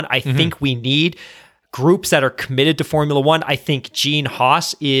Formula One. I think we need groups that are committed to Formula One. I think Gene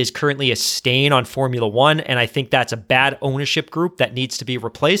Haas is currently a stain on Formula One, and I think that's a bad ownership group that needs to be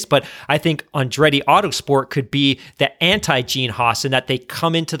replaced. But I think Andretti Autosport could be the anti-Gene Haas in that they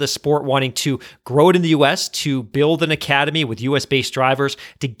come into the sport wanting to grow it in the U.S., to build an academy with U.S.-based drivers,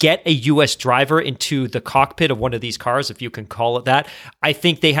 to get a U.S. driver into the cockpit of one of these cars, if you can call it that. I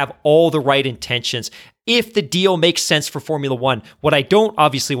think they have all the right intentions if the deal makes sense for Formula One. What I don't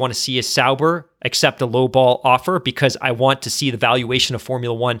obviously want to see is Sauber accept a lowball offer, because I want to see the valuation of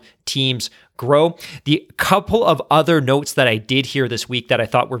Formula One teams grow. The couple of other notes that I did hear this week that I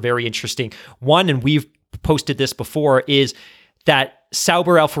thought were very interesting. One, and we've posted this before, is that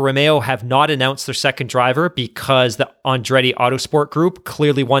Sauber Alfa Romeo have not announced their second driver because the Andretti Autosport Group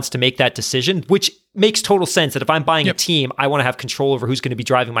clearly wants to make that decision, which makes total sense. That if I'm buying a team, I want to have control over who's going to be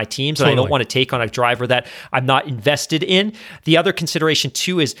driving my teams, and I don't want to take on a driver that I'm not invested in. The other consideration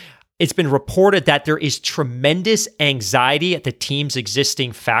too is it's been reported that there is tremendous anxiety at the team's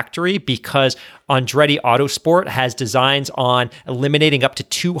existing factory because Andretti Autosport has designs on eliminating up to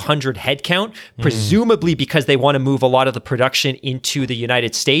 200 headcount, presumably because they want to move a lot of the production into the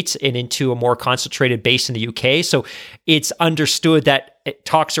United States and into a more concentrated base in the UK. So it's understood that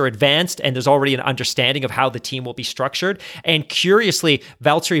talks are advanced and there's already an understanding of how the team will be structured. And curiously,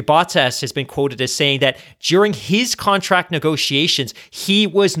 Valtteri Bottas has been quoted as saying that during his contract negotiations, he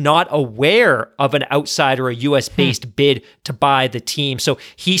was not aware of an outside or a US-based bid to buy the team. So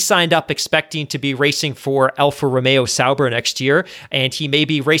he signed up expecting to be racing for Alfa Romeo Sauber next year, and he may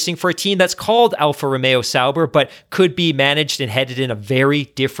be racing for a team that's called Alfa Romeo Sauber, but could be managed and headed in a very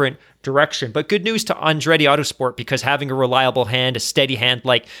different direction. But good news to Andretti Autosport, because having a reliable hand, a steady hand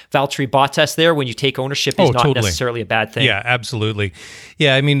like Valtteri Bottas there when you take ownership is not necessarily a bad thing. Yeah, absolutely.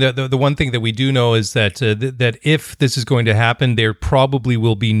 Yeah, I mean, the one thing that we do know is that that if this is going to happen, there probably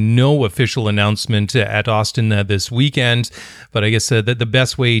will be no official announcement at Austin this weekend. But I guess the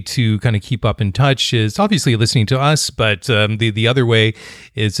best way to kind of keep up in touch is obviously listening to us, but the other way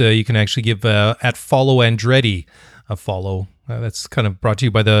is you can actually give at Follow Andretti a follow. That's kind of brought to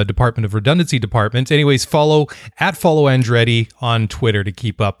you by the Department of Redundancy Department. Anyways, follow Andretti on Twitter to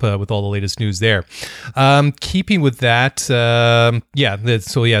keep up with all the latest news there. Keeping with that,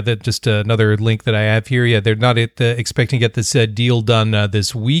 just another link that I have here. Yeah, they're not expecting to get this deal done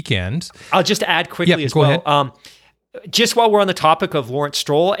this weekend. I'll just add quickly as well. just while we're on the topic of Lawrence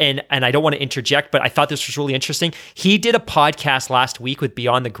Stroll, and I don't want to interject, but I thought this was really interesting. He did a podcast last week with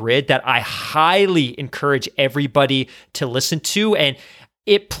Beyond the Grid that I highly encourage everybody to listen to. And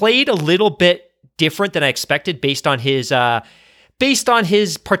it played a little bit different than I expected based on his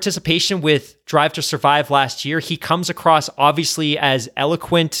participation with Drive to Survive last year. He comes across obviously as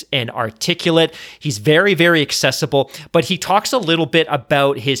eloquent and articulate. He's very, very accessible, but he talks a little bit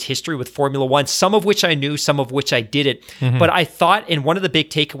about his history with Formula One, some of which I knew, some of which I didn't. But I thought, and one of the big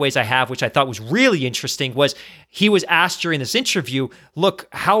takeaways I have, which I thought was really interesting, was he was asked during this interview, look,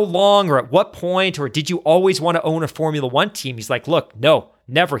 how long or at what point, or did you always want to own a Formula One team? He's like, look, no.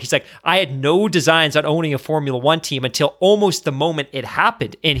 Never. He's like, I had no designs on owning a Formula One team until almost the moment it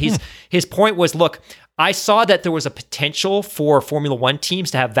happened. And his point was, look, I saw that there was a potential for Formula One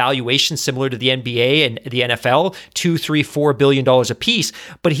teams to have valuations similar to the NBA and the NFL, $2, $3, $4 billion a piece.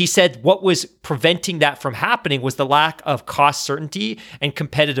 But he said what was preventing that from happening was the lack of cost certainty and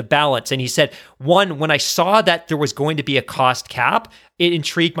competitive balance. And he said, one, when I saw that there was going to be a cost cap, it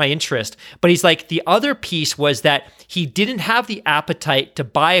intrigued my interest. But he's like, the other piece was that he didn't have the appetite to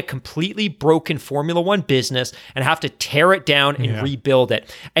buy a completely broken Formula One business and have to tear it down and rebuild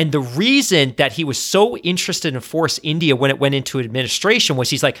it. And the reason that he was so interested in Force India when it went into administration was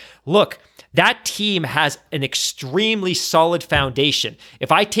he's like, look, that team has an extremely solid foundation.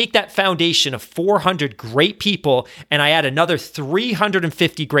 If I take that foundation of 400 great people and I add another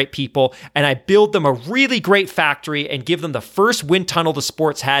 350 great people and I build them a really great factory and give them the first wind tunnel the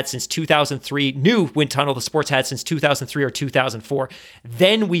sport's had since 2003, new wind tunnel the sport's had since 2003 or 2004,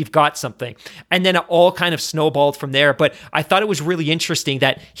 then we've got something. And then it all kind of snowballed from there. But I thought it was really interesting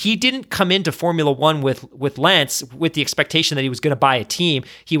that he didn't come into Formula One with Lance with the expectation that he was going to buy a team.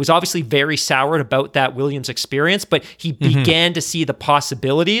 He was obviously very soured about that Williams experience, but he began to see the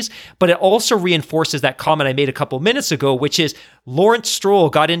possibilities. But it also reinforces that comment I made a couple minutes ago, which is Lawrence Stroll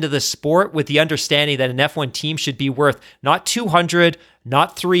got into the sport with the understanding that an F1 team should be worth not 200,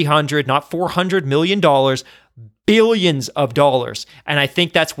 not 300, not $400 million, billions of dollars. And I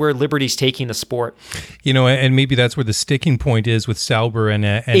think that's where Liberty's taking the sport. You know, and maybe that's where the sticking point is with Sauber and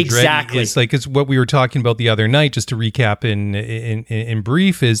exactly. Andretti. It's like, it's what we were talking about the other night, just to recap in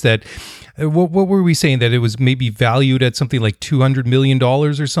brief, is that what were we saying, that it was maybe valued at something like $200 million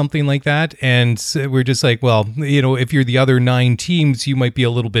or something like that? And we're just like, well, you know, if you're the other 9 teams, you might be a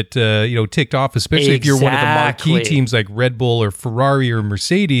little bit, ticked off, especially if you're one of the marquee teams like Red Bull or Ferrari or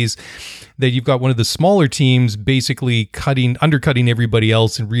Mercedes, that you've got one of the smaller teams basically undercutting everybody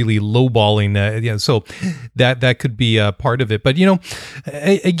else and really lowballing. So that could be a part of it. But, you know,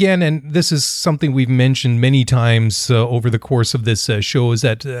 again, and this is something we've mentioned many times over the course of this show, is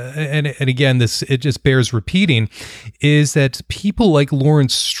that, and again, it just bears repeating, is that people like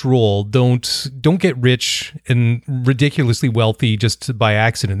Lawrence Stroll don't get rich and ridiculously wealthy just by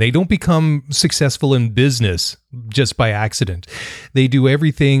accident. They don't become successful in business just by accident. They do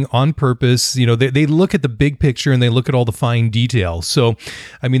everything on purpose. You know, they look at the big picture and they look at all the fine details. So,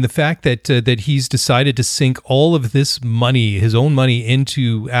 I mean, the fact that he's decided to sink all of this money, his own money,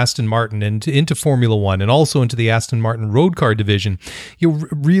 into Aston Martin and into Formula One and also into the Aston Martin road car division,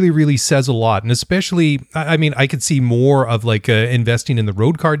 really, really says a lot. And especially, I mean, I could see more of like investing in the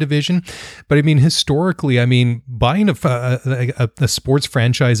road car division, but I mean, historically, I mean, buying a sports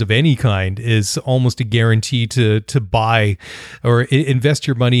franchise of any kind is almost a guarantee to buy or invest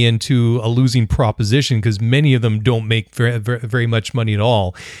your money into a losing proposition, because many of them don't make very, very much money at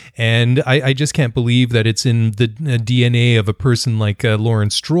all. And I just can't believe that it's in the DNA of a person like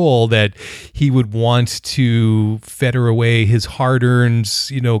Lawrence Stroll that he would want to fetter away his hard-earned,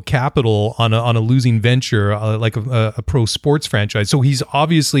 capital on a losing venture like a pro sports franchise. So he's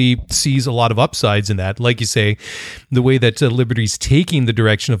obviously sees a lot of upsides in that. Like you say, the way that Liberty's taking the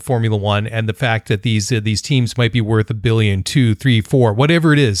direction of Formula One, and the fact that these teams might be worth $1 billion, 2, 3, 4,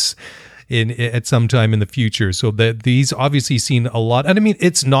 whatever it is, at some time in the future. So that these obviously seen a lot. And I mean,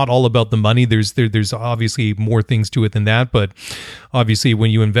 it's not all about the money. There's obviously more things to it than that. But obviously,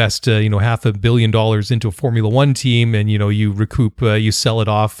 when you invest, $500 million into a Formula One team, and you recoup, you sell it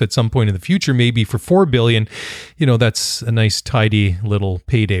off at some point in the future, maybe for $4 billion, that's a nice, tidy little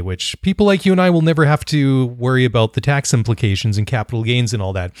payday, which people like you and I will never have to worry about the tax implications and capital gains and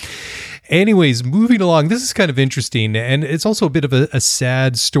all that. Anyways, moving along, this is kind of interesting, and it's also a bit of a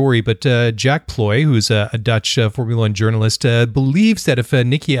sad story, but Jack Ploy, who's a Dutch Formula One journalist, believes that if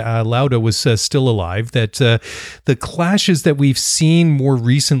Niki Lauda was still alive, that the clashes that we've seen more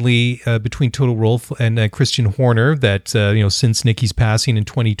recently between Toto Wolff and Christian Horner, that since Niki's passing in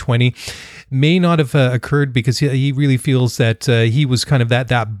 2020, may not have occurred because he really feels that he was kind of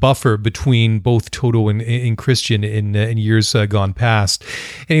that buffer between both Toto and Christian in years gone past.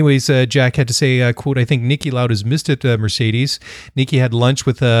 Anyways, Jack had to say, quote, "I think Niki Lauda's missed it, Mercedes. Niki had lunch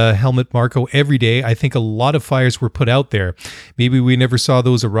with Helmut Marko every day. I think a lot of fires were put out there. Maybe we never saw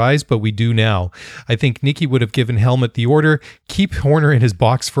those arise, but we do now. I think Niki would have given Helmut the order, keep Horner in his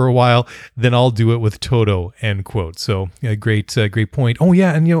box for a while, then I'll do it with Toto," end quote. So great point. Oh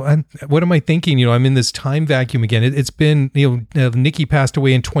yeah, and what am I thinking? I'm in this time vacuum again. It's been, Niki passed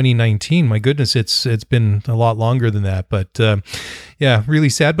away in 2019. My goodness, it's been a lot longer than that. But yeah, really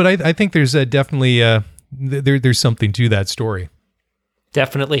sad. But I think there's definitely there's something to that story.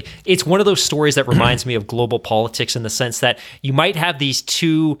 Definitely. It's one of those stories that reminds me of global politics in the sense that you might have these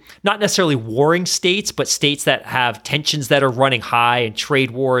two, not necessarily warring states, but states that have tensions that are running high and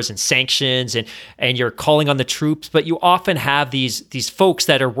trade wars and sanctions and you're calling on the troops. But you often have these folks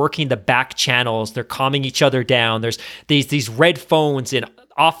that are working the back channels. They're calming each other down. There's these red phones in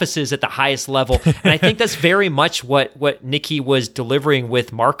offices at the highest level. And I think that's very much what Niki was delivering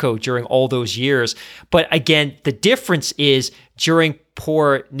with Marko during all those years. But again, the difference is during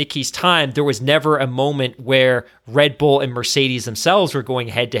poor Niki's time, there was never a moment where Red Bull and Mercedes themselves were going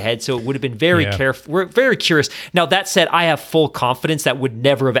head to head. So it would have been very careful. We're very curious. Now, that said, I have full confidence that would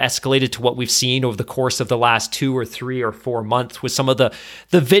never have escalated to what we've seen over the course of the last 2 or 3 or 4 months with some of the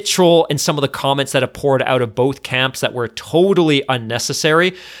vitriol and some of the comments that have poured out of both camps that were totally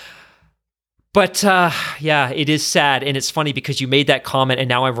unnecessary. But yeah, it is sad. And it's funny because you made that comment and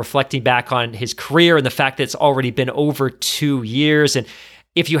now I'm reflecting back on his career and the fact that it's already been over 2 years. And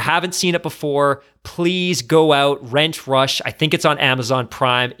if you haven't seen it before, please go out, rent Rush. I think it's on Amazon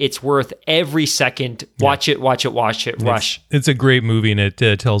Prime. It's worth every second. Watch it, Rush. It's a great movie and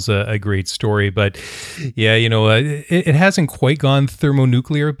it tells a great story. But yeah, it hasn't quite gone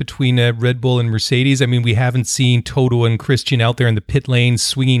thermonuclear between Red Bull and Mercedes. I mean, we haven't seen Toto and Christian out there in the pit lane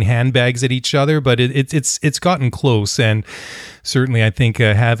swinging handbags at each other, but it's gotten close. And certainly, I think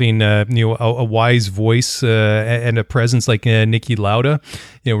having a wise voice and a presence like Niki Lauda,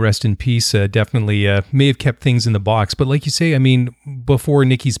 rest in peace, definitely may have kept things in the box. But like you say, I mean, before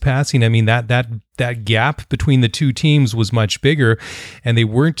Niki's passing, I mean that gap between the two teams was much bigger, and they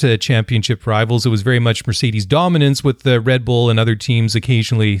weren't championship rivals. It was very much Mercedes dominance with the Red Bull and other teams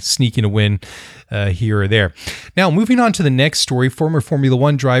occasionally sneaking a win here or there. Now, moving on to the next story, former Formula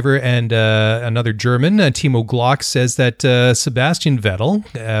One driver and another German, Timo Glock, says that Sebastian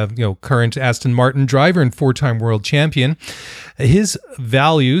Vettel, current Aston Martin driver and 4-time world champion, his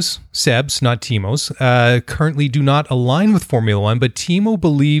values, Seb's, not Timo's, currently do not align with Formula One, but Timo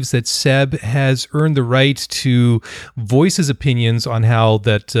believes that Seb has earned the right to voice his opinions on how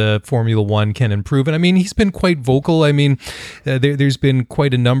that Formula One can improve. And I mean, he's been quite vocal. I mean, there's been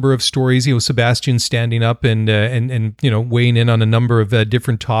quite a number of stories, Sebastian standing up and weighing in on a number of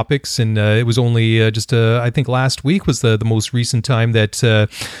different topics. And it was only I think last week was the most recent time that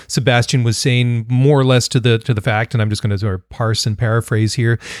Sebastian was saying more or less to the fact, and I'm just going to sort of parse and paraphrase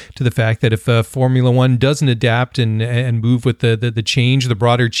here, to the fact that if Formula One doesn't adapt and move with the change, the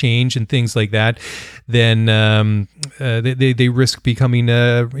broader change and things like that, then they risk becoming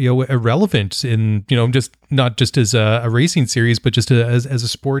irrelevant in just not just as a racing series, but just as a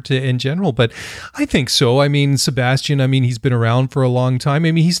sport in general. But I think so. I mean, Sebastian, he's been around for a long time.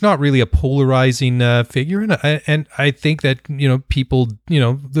 I mean, he's not really a polarizing figure. And I think that, people,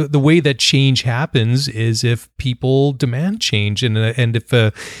 the way that change happens is if people demand change and if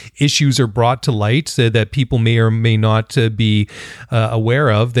issues are brought to light that people may or may not be aware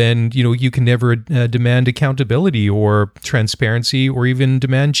of, then, you can never demand accountability or transparency or even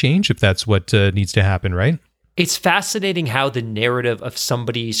demand change if that's what needs to happen, right? It's fascinating how the narrative of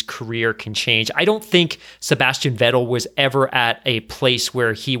somebody's career can change. I don't think Sebastian Vettel was ever at a place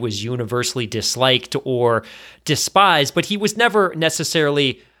where he was universally disliked or despised, but he was never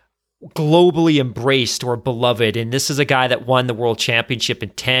necessarily globally embraced or beloved. And this is a guy that won the world championship in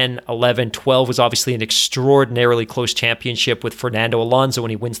 10, 11, 12 was obviously an extraordinarily close championship with Fernando Alonso when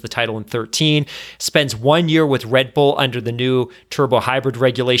he wins the title in 13, spends 1 year with Red Bull under the new turbo hybrid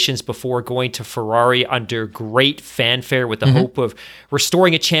regulations before going to Ferrari under great fanfare with the hope of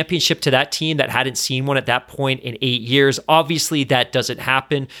restoring a championship to that team that hadn't seen one at that point in 8 years. Obviously that doesn't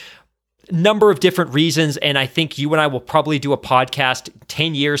happen. number of different reasons, and I think you and I will probably do a podcast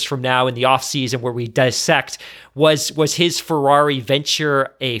 10 years from now in the off season where we dissect, was his Ferrari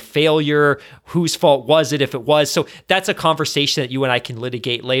venture a failure? Whose fault was it if it was? So that's a conversation that you and I can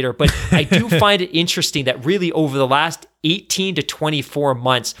litigate later. But I do find it interesting that really over the last 18 to 24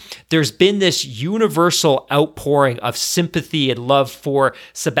 months, there's been this universal outpouring of sympathy and love for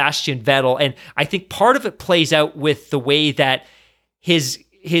Sebastian Vettel. And I think part of it plays out with the way that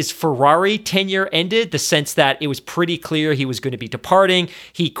his Ferrari tenure ended, the sense that it was pretty clear he was going to be departing.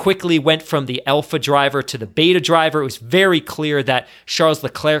 He quickly went from the alpha driver to the beta driver. It was very clear that Charles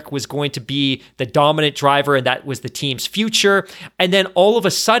Leclerc was going to be the dominant driver and that was the team's future. And then all of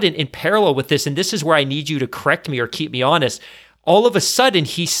a sudden, in parallel with this, and this is where I need you to correct me or keep me honest, all of a sudden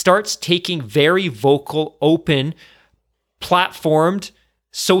he starts taking very vocal, open, platformed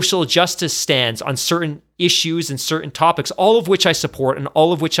social justice stands on certain issues and certain topics, all of which I support and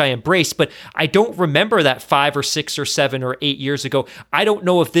all of which I embrace. But I don't remember that 5 or 6 or 7 or 8 years ago. I don't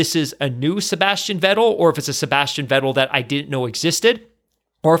know if this is a new Sebastian Vettel or if it's a Sebastian Vettel that I didn't know existed.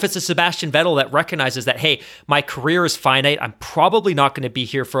 Or if it's a Sebastian Vettel that recognizes that, hey, my career is finite. I'm probably not going to be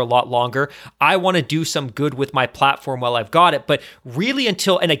here for a lot longer. I want to do some good with my platform while I've got it. But really and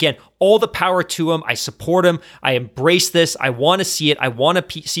again, all the power to him. I support him. I embrace this. I want to see it. I want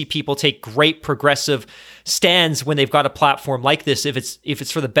to see people take great progressive stands when they've got a platform like this, if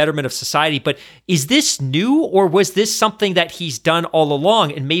it's for the betterment of society. But is this new, or was this something that he's done all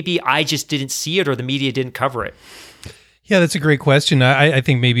along and maybe I just didn't see it or the media didn't cover it? Yeah, that's a great question. I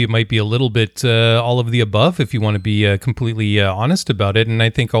think maybe it might be a little bit all of the above, if you want to be completely honest about it. And I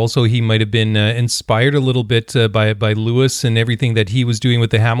think also he might have been inspired a little bit by Lewis and everything that he was doing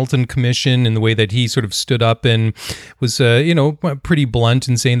with the Hamilton Commission and the way that he sort of stood up and was, pretty blunt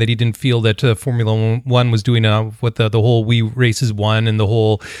in saying that he didn't feel that Formula One was doing what the whole We Races One and the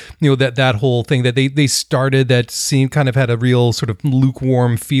whole, that whole thing that they started that seemed kind of had a real sort of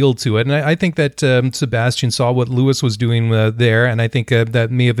lukewarm feel to it. And I think that Sebastian saw what Lewis was doing there, and I think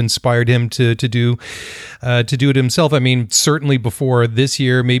that may have inspired him to do it himself. I mean, certainly before this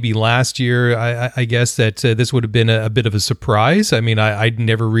year, maybe last year, I guess that this would have been a bit of a surprise. I mean, I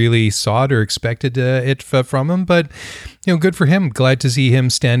never really saw it or expected it from him, but good for him. Glad to see him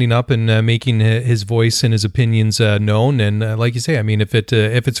standing up and making his voice and his opinions known. And like you say, I mean, if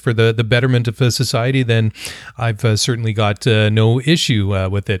it's for the betterment of society, then I've certainly got no issue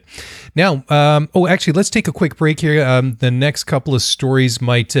with it. Now, actually, let's take a quick break here. The next couple of stories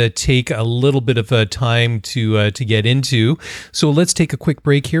might take a little bit of time to get into. So let's take a quick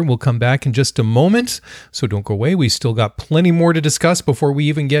break here. We'll come back in just a moment. So don't go away. We still got plenty more to discuss before we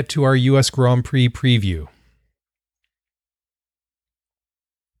even get to our U.S. Grand Prix preview.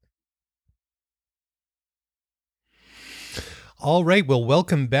 All right. Well,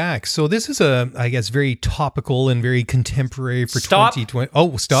 welcome back. So this is I guess, very topical and very contemporary for 2020.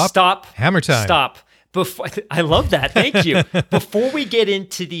 Oh, stop. Hammer time. Stop. I love that. Thank you. Before we get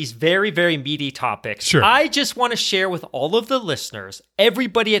into these very, very meaty topics, sure. I just want to share with all of the listeners,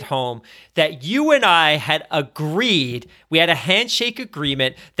 everybody at home, that you and I had agreed, we had a handshake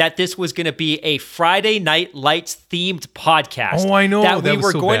agreement that this was going to be a Friday Night Lights themed podcast. Oh, I know. That we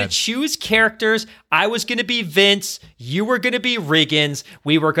were going to choose characters. I was going to be Vince. You were going to be Riggins.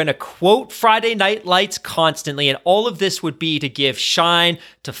 We were going to quote Friday Night Lights constantly. And all of this would be to give shine,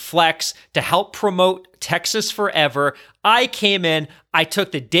 to flex, to help promote Texas Forever. I came in. I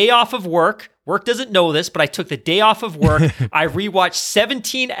took the day off of work. Work doesn't know this, but I took the day off of work. I rewatched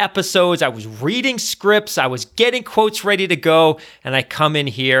 17 episodes. I was reading scripts. I was getting quotes ready to go. And I come in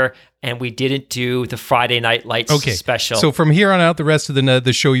here and we didn't do the Friday Night Lights special. So from here on out, the rest of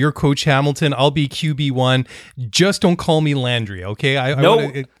the show, you're Coach Hamilton. I'll be QB1. Just don't call me Landry, okay?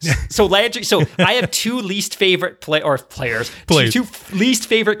 So Landry. So I have two least favorite players. Two least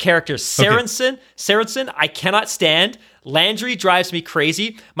favorite characters. Sorensen, I cannot stand. Landry drives me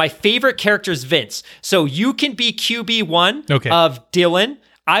crazy. My favorite character is Vince. So you can be QB1 of Dylan.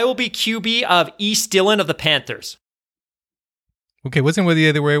 I will be QB of East Dillon of the Panthers. Okay, wasn't it the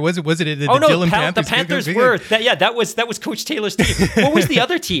other way? Was it the Dylan Panthers? The Panthers were. That was Coach Taylor's team. What was the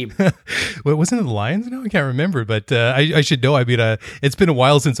other team? Well, wasn't it the Lions? No, I can't remember, but I should know. I mean, it's been a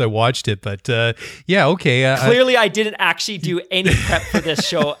while since I watched it, but yeah, okay. Clearly, I didn't actually do any prep for this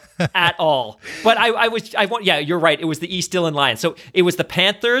show at all. But you're right. It was the East Dillon Lions. So it was the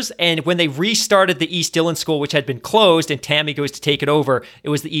Panthers, and when they restarted the East Dillon school, which had been closed, and Tammy goes to take it over, it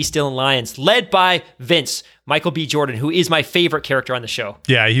was the East Dillon Lions, led by Vince, Michael B. Jordan, who is my favorite character on the show.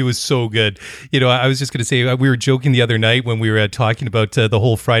 Yeah, he was so good. I was just going to say, we were joking the other night when we were talking about the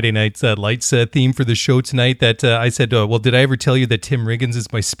whole Friday Night Lights theme for the show tonight that I said, well, did I ever tell you that Tim Riggins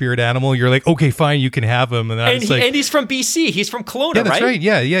is my spirit animal? You're like, okay, fine, you can have him. And he's from BC. He's from Kelowna, yeah, that's right?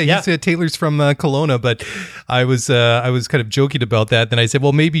 Yeah. He's Taylor's from Kelowna, but I was kind of joking about that. Then I said,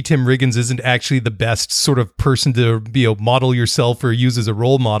 well, maybe Tim Riggins isn't actually the best sort of person to model yourself or use as a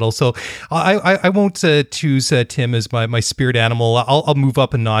role model. So I won't choose Tim as my spirit animal. I'll move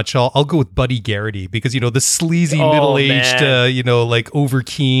up a notch. I'll go with Buddy Garrity because the sleazy middle-aged like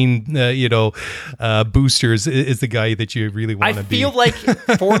overkeen boosters is the guy that you really want to be. I feel like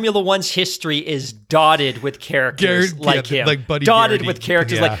Formula One's history is dotted with characters like him, like Buddy dotted Garrity. with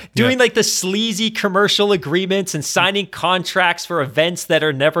characters like doing like the sleazy commercial agreements and signing contracts for events that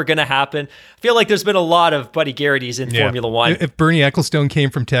are never going to happen. I feel like there's been a lot of Buddy Garrity's in Formula One. If Bernie Ecclestone came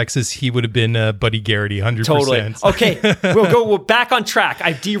from Texas, he would have been Buddy Garrity, 100%. Totally. Okay, we're back on track.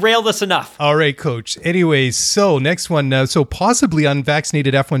 I've derailed us enough. All right, Coach. Anyways, so next one now. So possibly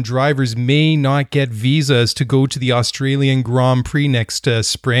unvaccinated F1 drivers may not get visas to go to the Australian Grand Prix next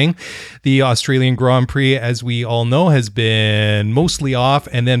spring. The Australian Grand Prix, as we all know, has been mostly off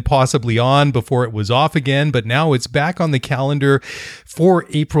and then possibly on before it was off again. But now it's back on the calendar for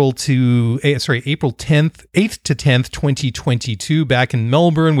April 10th, 8th to 10th, 2022, back in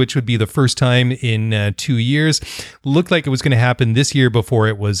Melbourne, which would be the first time in 2 years. Looked like it was going to happen this year before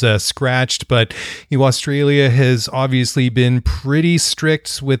it was scratched, but Australia has obviously been pretty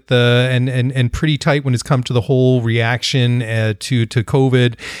strict with and pretty tight when it's come to the whole reaction to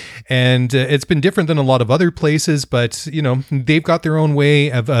COVID, and it's been different than a lot of other places, but they've got their own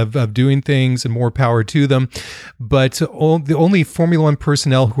way of doing things, and more power to them. But the only Formula One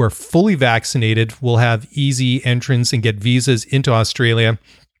personnel who are fully vaccinated will have easy entrance and get visas into Australia.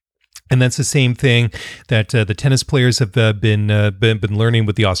 And that's the same thing that the tennis players have been learning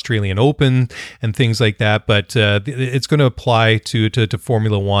with the Australian Open and things like that. But it's going to apply to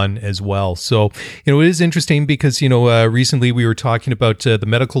Formula One as well. So it is interesting because recently we were talking about the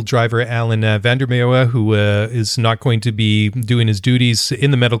medical driver Alan van der Merwe, who is not going to be doing his duties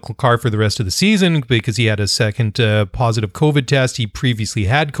in the medical car for the rest of the season because he had a second positive COVID test. He previously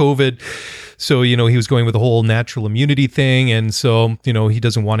had COVID. So, he was going with the whole natural immunity thing. And so, he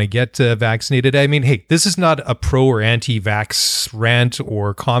doesn't want to get vaccinated. I mean, hey, this is not a pro or anti-vax rant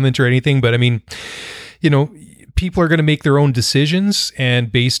or comment or anything, but I mean, people are going to make their own decisions,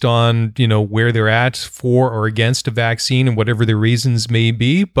 and based on, where they're at for or against a vaccine and whatever their reasons may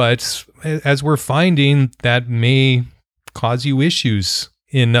be. But as we're finding, that may cause you issues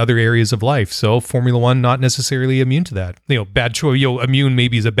in other areas of life. So Formula One not necessarily immune to that. Bad choice. Immune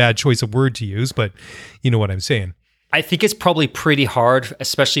maybe is a bad choice of word to use, but you know what I'm saying. I think it's probably pretty hard,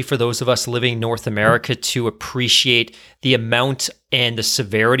 especially for those of us living in North America, to appreciate the amount and the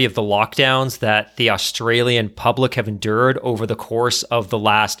severity of the lockdowns that the Australian public have endured over the course of the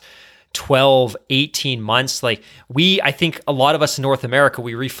last 12, 18 months. I think a lot of us in North America,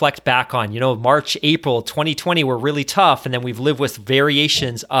 we reflect back on, March, April 2020 were really tough. And then we've lived with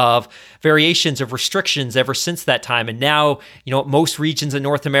variations of restrictions ever since that time. And now, most regions in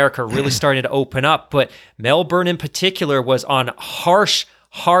North America are really starting to open up. But Melbourne in particular was on harsh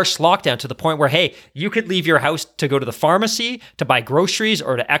lockdown to the point where, hey, you could leave your house to go to the pharmacy, to buy groceries,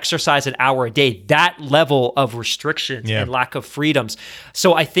 or to exercise an hour a day. That level of restrictions and lack of freedoms.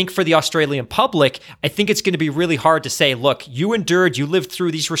 So I think for the Australian public, I think it's going to be really hard to say, look, you endured, you lived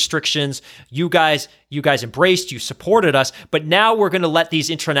through these restrictions, you guys embraced, you supported us, but now we're going to let these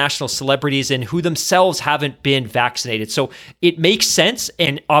international celebrities in who themselves haven't been vaccinated. So it makes sense.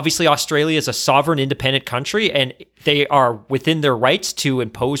 And obviously Australia is a sovereign, independent country, and they are within their rights to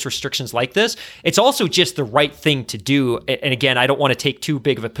impose restrictions like this. It's also just the right thing to do. And again, I don't want to take too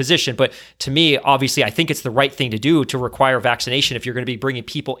big of a position, but to me, obviously, I think it's the right thing to do to require vaccination if you're going to be bringing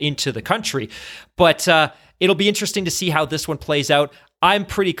people into the country. But it'll be interesting to see how this one plays out. I'm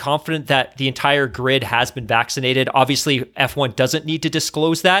pretty confident that the entire grid has been vaccinated. Obviously, F1 doesn't need to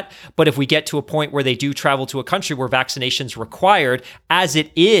disclose that, but if we get to a point where they do travel to a country where vaccination's required, as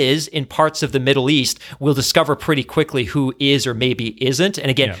it is in parts of the Middle East, we'll discover pretty quickly who is or maybe isn't. And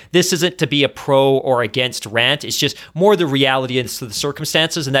again, this isn't to be a pro or against rant. It's just more the reality and the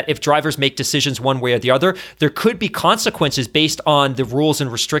circumstances, and that if drivers make decisions one way or the other, there could be consequences based on the rules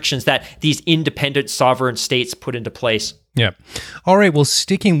and restrictions that these independent sovereign states put into place. Yeah. All right. Well,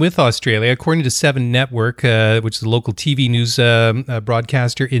 sticking with Australia, according to Seven Network, which is a local TV news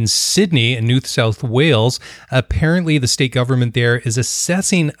broadcaster in Sydney in New South Wales, apparently the state government there is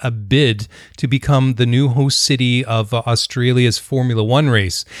assessing a bid to become the new host city of Australia's Formula One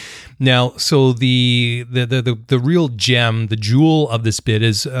race. Now, so the real gem, the jewel of this bid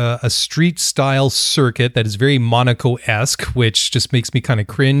is a street style circuit that is very Monaco-esque, which just makes me kind of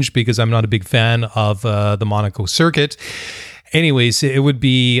cringe because I'm not a big fan of the Monaco circuit. Anyways, it would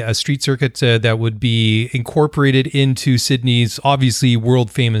be a street circuit that would be incorporated into Sydney's obviously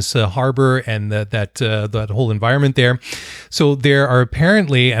world famous harbor and that whole environment there. So there are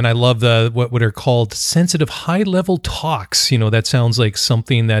apparently, and I love what are called sensitive high level talks. That sounds like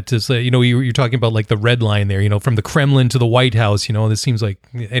something that is, you're talking about like the red line there, from the Kremlin to the White House. This seems like,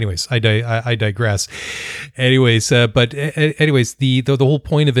 anyways, I digress. Anyways, the whole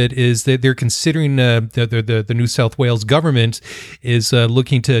point of it is that they're considering the New South Wales government is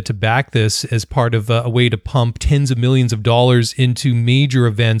looking to back this as part of a way to pump tens of millions of dollars into major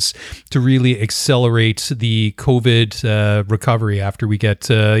events to really accelerate the COVID recovery after we get,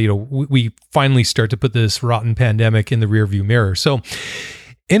 we finally start to put this rotten pandemic in the rearview mirror. So,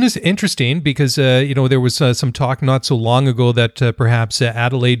 and it's interesting because, there was some talk not so long ago that perhaps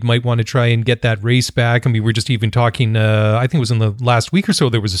Adelaide might want to try and get that race back. I mean, we're just even talking, I think it was in the last week or so,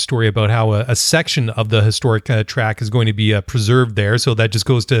 there was a story about how a section of the historic track is going to be preserved there. So that just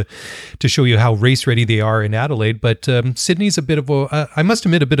goes to show you how race ready they are in Adelaide. But Sydney's a bit of I must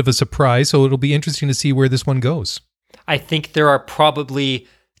admit, a bit of a surprise. So it'll be interesting to see where this one goes. I think there are probably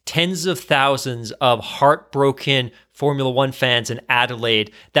tens of thousands of heartbroken Formula One fans in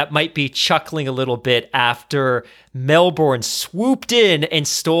Adelaide that might be chuckling a little bit after Melbourne swooped in and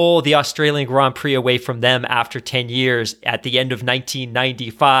stole the Australian Grand Prix away from them after 10 years at the end of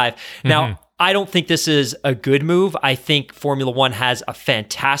 1995. Now, I don't think this is a good move. I think Formula One has a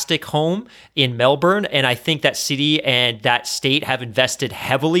fantastic home in Melbourne, and I think that city and that state have invested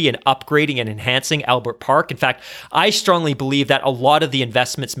heavily in upgrading and enhancing Albert Park. In fact, I strongly believe that a lot of the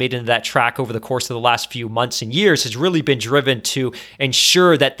investments made into that track over the course of the last few months and years has really been driven to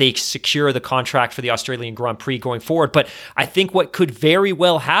ensure that they secure the contract for the Australian Grand Prix going forward. But I think what could very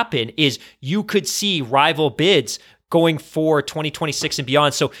well happen is you could see rival bids going for 2026 and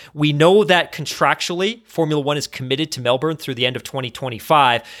beyond. So we know that contractually, Formula One is committed to Melbourne through the end of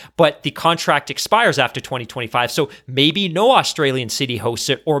 2025, but the contract expires after 2025. So maybe no Australian city hosts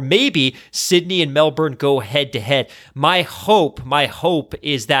it, or maybe Sydney and Melbourne go head to head. My hope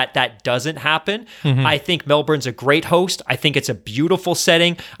is that doesn't happen. I think Melbourne's a great host. I think it's a beautiful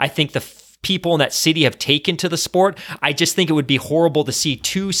setting. I think the people in that city have taken to the sport. I just think it would be horrible to see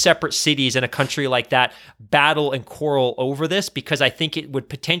two separate cities in a country like that battle and quarrel over this, because I think it would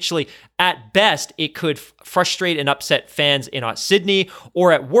potentially, at best, it could frustrate and upset fans in Sydney,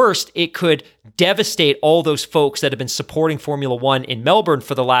 or at worst, it could devastate all those folks that have been supporting Formula One in Melbourne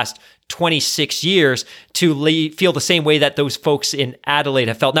for the last 26 years to feel the same way that those folks in Adelaide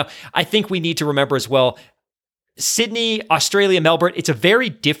have felt. Now, I think we need to remember as well, Sydney, Australia, Melbourne, it's a very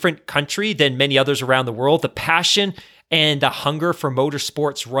different country than many others around the world. The passion and the hunger for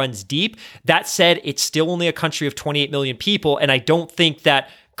motorsports runs deep. That said, it's still only a country of 28 million people, and I don't think that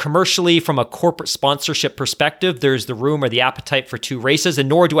commercially, from a corporate sponsorship perspective, there's the room or the appetite for two races, and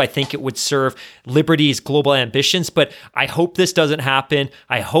nor do I think it would serve Liberty's global ambitions. But I hope this doesn't happen.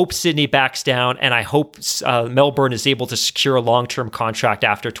 I hope Sydney backs down, and I hope Melbourne is able to secure a long-term contract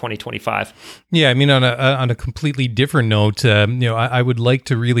after 2025. Yeah, I mean, on a completely different note, I would like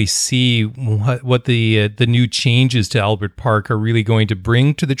to really see what the new changes to Albert Park are really going to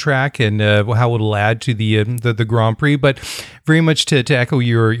bring to the track, and how it'll add to the Grand Prix. But very much to echo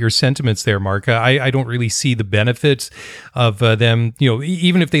your sentiments there, Mark. I don't really see the benefits of them,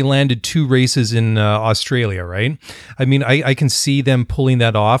 even if they landed two races in Australia, right? I mean, I can see them pulling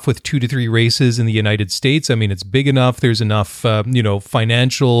that off with 2 to 3 races in the United States. I mean, it's big enough. There's enough,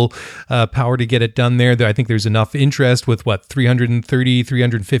 financial power to get it done there. I think there's enough interest with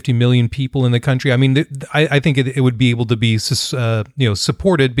 350 million people in the country. I mean, I think it would be able to be,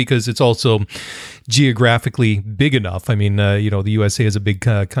 supported because it's also geographically big enough. I mean, the USA is a big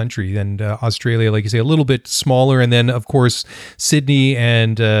country, and Australia, like you say, a little bit smaller. And then, of course, Sydney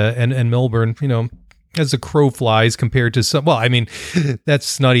and Melbourne, as the crow flies compared to some. Well, I mean,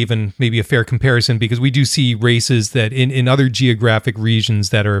 that's not even maybe a fair comparison, because we do see races that in other geographic regions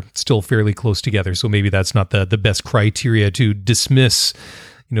that are still fairly close together. So maybe that's not the best criteria to dismiss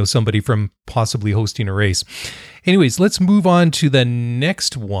somebody from possibly hosting a race. Anyways, let's move on to the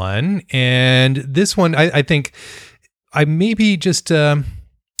next one. And this one, I think I maybe just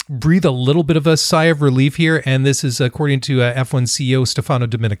breathe a little bit of a sigh of relief here. And this is according to F1 CEO Stefano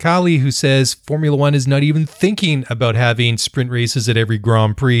Domenicali, who says Formula One is not even thinking about having sprint races at every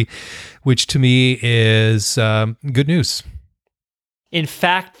Grand Prix, which to me is good news. In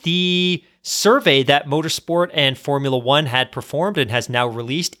fact, the survey that Motorsport and Formula One had performed and has now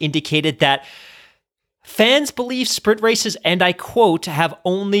released indicated that fans believe sprint races, and I quote, have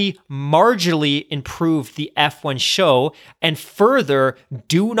only marginally improved the F1 show, and further,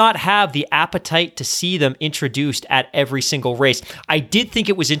 do not have the appetite to see them introduced at every single race. I did think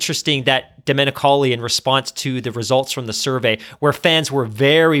it was interesting that Domenicali, in response to the results from the survey, where fans were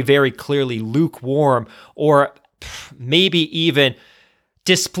very, very clearly lukewarm or maybe even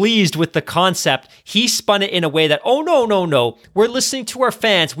displeased with the concept, he spun it in a way that, oh, no, we're listening to our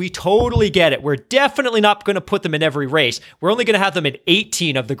fans. We totally get it. We're definitely not going to put them in every race. We're only going to have them in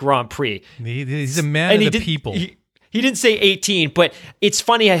 18 of the Grand Prix. He's a man of the people. He didn't say 18, but it's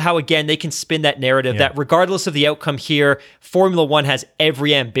funny how, again, they can spin that narrative that regardless of the outcome here, Formula One has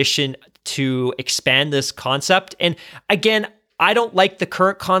every ambition to expand this concept. And again, I don't like the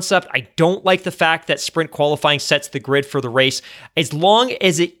current concept. I don't like the fact that sprint qualifying sets the grid for the race. As long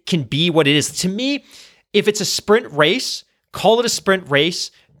as it can be what it is. To me, if it's a sprint race, call it a sprint race.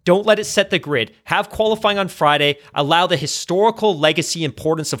 Don't let it set the grid. Have qualifying on Friday. Allow the historical legacy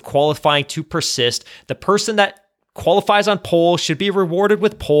importance of qualifying to persist. The person that qualifies on pole should be rewarded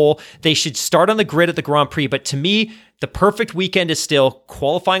with pole. They should start on the grid at the Grand Prix. But to me, the perfect weekend is still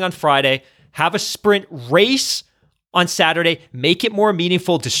qualifying on Friday. Have a sprint race on Saturday, make it more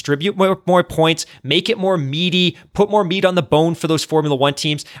meaningful, distribute more points, make it more meaty, put more meat on the bone for those Formula One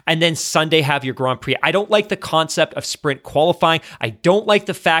teams, and then Sunday have your Grand Prix. I don't like the concept of sprint qualifying. I don't like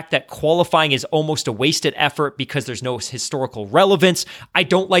the fact that qualifying is almost a wasted effort because there's no historical relevance. I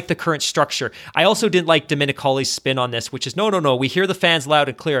don't like the current structure. I also didn't like Domenicali's spin on this, which is, no, we hear the fans loud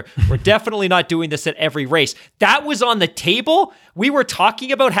and clear. We're definitely not doing this at every race. That was on the table. We were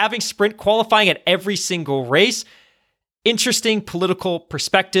talking about having sprint qualifying at every single race. Interesting political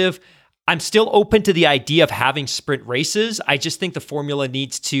perspective. I'm still open to the idea of having sprint races. I just think the formula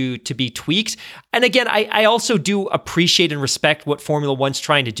needs to be tweaked. And again, I also do appreciate and respect what Formula One's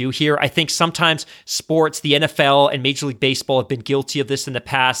trying to do here. I think sometimes sports, the NFL and Major League Baseball have been guilty of this in the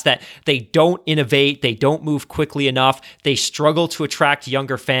past, that they don't innovate, they don't move quickly enough, they struggle to attract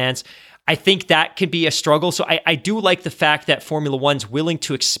younger fans. I think that can be a struggle. So I do like the fact that Formula One's willing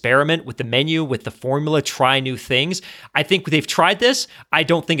to experiment with the menu, with the formula, try new things. I think they've tried this. I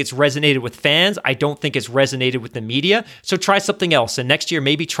don't think it's resonated with fans. I don't think it's resonated with the media. So try something else. And next year,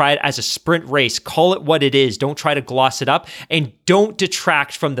 maybe try it as a sprint race. Call it what it is. Don't try to gloss it up, and don't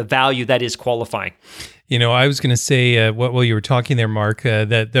detract from the value that is qualifying. You know, I was going to say, while you were talking there, Mark,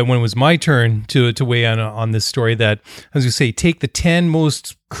 that when it was my turn to weigh in on this story, that I was going to say, take the 10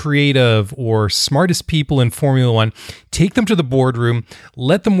 most creative or smartest people in Formula One, take them to the boardroom,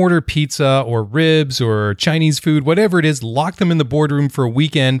 let them order pizza or ribs or Chinese food, whatever it is, lock them in the boardroom for a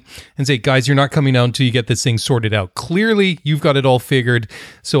weekend and say, guys, you're not coming out until you get this thing sorted out. Clearly, you've got it all figured.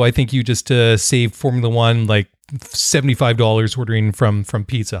 So I think you just saved Formula One like $75 ordering from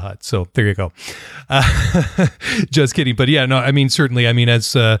Pizza Hut. So there you go. Just kidding. But yeah, no, I mean, certainly, I mean,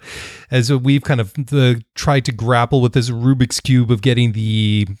 as we've kind of tried to grapple with this Rubik's Cube of getting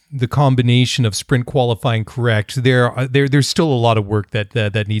the combination of sprint qualifying correct, there's still a lot of work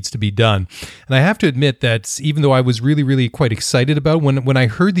that needs to be done. And I have to admit that even though I was really, really quite excited about when I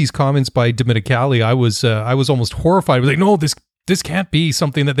heard these comments by Domenicali, I was almost horrified. I was like, no, this can't be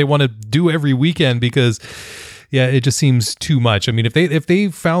something that they want to do every weekend, because yeah, it just seems too much. I mean, if they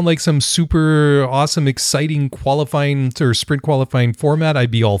found like some super awesome, exciting qualifying or sprint qualifying format,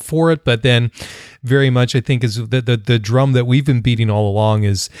 I'd be all for it. But then very much, I think, is the drum that we've been beating all along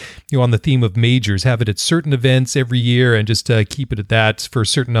is, on the theme of majors, have it at certain events every year and just keep it at that for a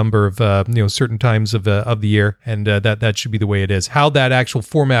certain number of, certain times of the year. And that should be the way it is. How that actual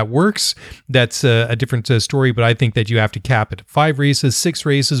format works, that's a different story. But I think that you have to cap it at 5 races, 6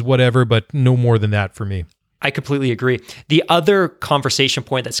 races, whatever, but no more than that for me. I completely agree. The other conversation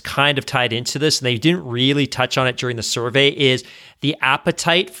point that's kind of tied into this, and they didn't really touch on it during the survey, is the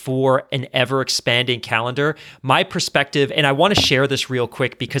appetite for an ever-expanding calendar. My perspective, and I want to share this real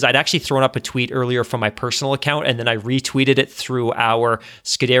quick because I'd actually thrown up a tweet earlier from my personal account, and then I retweeted it through our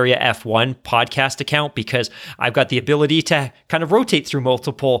Scuderia F1 podcast account, because I've got the ability to kind of rotate through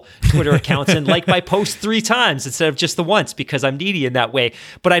multiple Twitter accounts and like my post 3 times instead of just the once, because I'm needy in that way.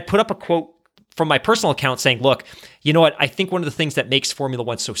 But I put up a quote from my personal account saying, look, you know what? I think one of the things that makes Formula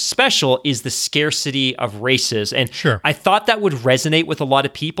One so special is the scarcity of races. And sure, I thought that would resonate with a lot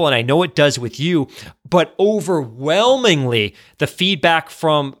of people, and I know it does with you, but overwhelmingly, the feedback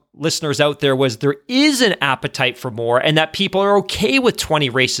from listeners out there was there is an appetite for more, and that people are okay with 20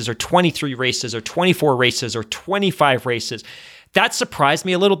 races or 23 races or 24 races or 25 races. that surprised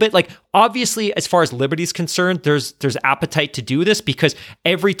me a little bit. Like, obviously, as far as Liberty's concerned, there's appetite to do this because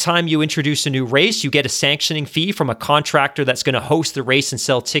every time you introduce a new race, you get a sanctioning fee from a contractor that's going to host the race and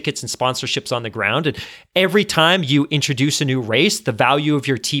sell tickets and sponsorships on the ground. And every time you introduce a new race, the value of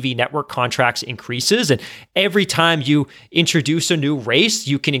your TV network contracts increases. And every time you introduce a new race,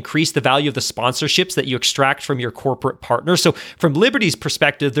 you can increase the value of the sponsorships that you extract from your corporate partners. So from Liberty's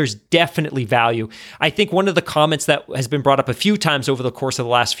perspective, there's definitely value. I think one of the comments that has been brought up a few times over the course of the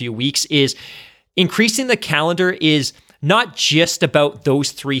last few weeks is increasing the calendar is not just about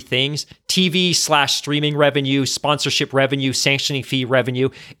those three things, TV/streaming revenue, sponsorship revenue, sanctioning fee revenue.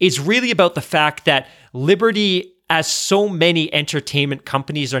 It's really about the fact that Liberty, as so many entertainment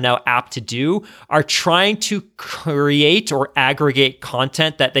companies are now apt to do, are trying to create or aggregate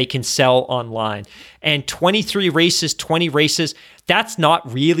content that they can sell online. And 23 races, 20 races, that's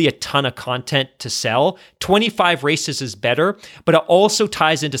not really a ton of content to sell. 25 races is better, but it also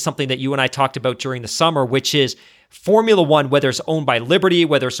ties into something that you and I talked about during the summer, which is Formula One, whether it's owned by Liberty,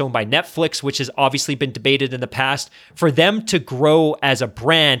 whether it's owned by Netflix, which has obviously been debated in the past, for them to grow as a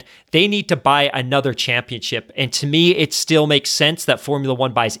brand, they need to buy another championship. And to me, it still makes sense that Formula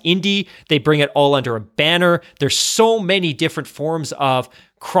One buys Indy. They bring it all under a banner. There's so many different forms of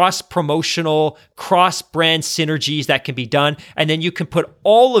cross-promotional, cross-brand synergies that can be done. And then you can put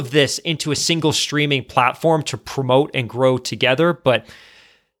all of this into a single streaming platform to promote and grow together. But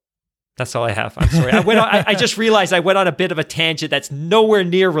that's all I have. I'm sorry. I just realized I went on a bit of a tangent that's nowhere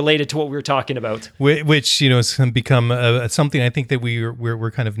near related to what we were talking about. Which has become something I think that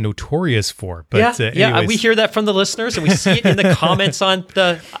we're kind of notorious for. But yeah, we hear that from the listeners, and we see it in the comments on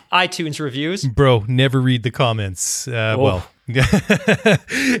the iTunes reviews. Bro, never read the comments. Well.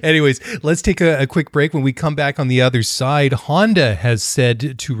 Anyways, let's take a quick break. When we come back on the other side, Honda has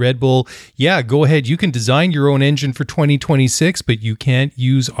said to Red Bull, yeah, go ahead. You can design your own engine for 2026, but you can't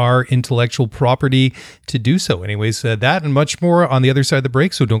use our intellectual property to do so. Anyways, that and much more on the other side of the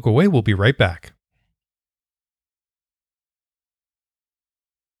break. So don't go away. We'll be right back.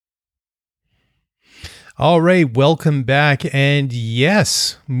 All right, welcome back. And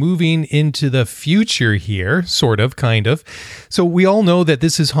yes, moving into the future here, sort of, kind of. So we all know that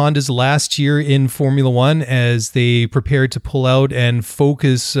this is Honda's last year in Formula One as they prepare to pull out and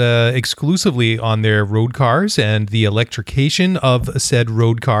focus exclusively on their road cars and the electrification of said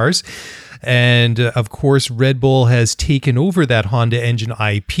road cars. And of course, Red Bull has taken over that Honda engine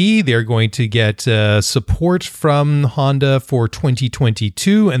IP. They're going to get support from Honda for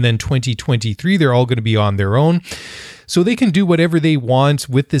 2022 and then 2023. They're all going to be on their own. So they can do whatever they want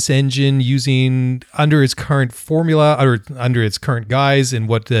with this engine using under its current formula or under its current guise and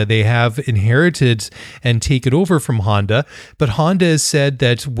what they have inherited and taken over from Honda. But Honda has said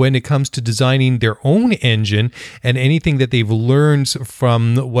that when it comes to designing their own engine and anything that they've learned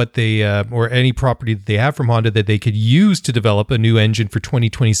from what they or any property that they have from Honda that they could use to develop a new engine for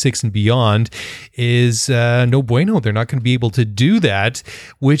 2026 and beyond is no bueno. They're not going to be able to do that,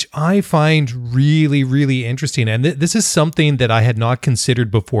 which I find really, really interesting. And this is something that I had not considered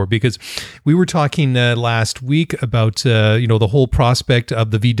before because we were talking last week about the whole prospect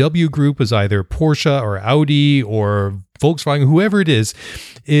of the VW group as either Porsche or Audi or Volkswagen, whoever it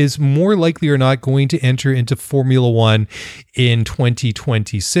is more likely or not going to enter into Formula One in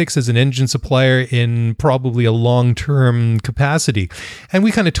 2026 as an engine supplier in probably a long-term capacity. And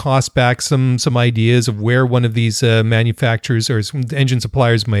we kind of tossed back some ideas of where one of these manufacturers or engine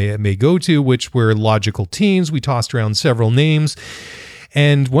suppliers may go to, which were logical teams. We tossed around several names.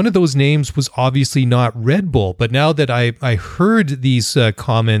 And one of those names was obviously not Red Bull. But now that I heard these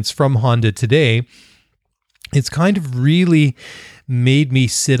comments from Honda today, it's kind of really made me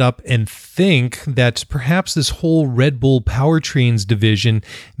sit up and think that perhaps this whole Red Bull powertrains division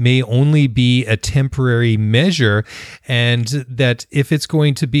may only be a temporary measure, and that if it's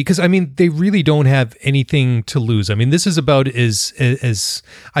going to be, because I mean, they really don't have anything to lose. I mean, this is about as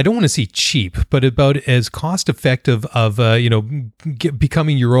I don't want to say cheap, but about as cost effective of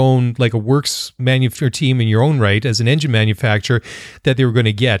becoming your own, like a works manufacturer team in your own right as an engine manufacturer that they were going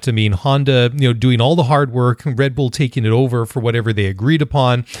to get. I mean, Honda, doing all the hard work, Red Bull taking it over for whatever they agreed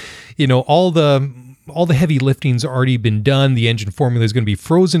upon. All the heavy lifting's already been done. The engine formula is going to be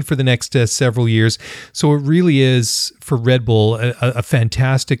frozen for the next several years. So it really is for Red Bull a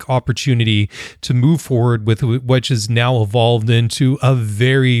fantastic opportunity to move forward with which has now evolved into a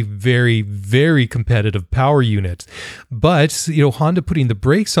very, very, very competitive power unit. But, Honda putting the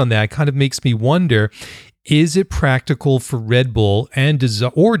brakes on that kind of makes me wonder Is it practical for Red Bull and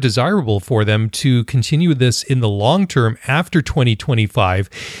desirable for them to continue this in the long term after 2025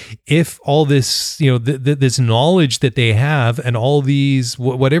 if all this, this knowledge that they have and all these,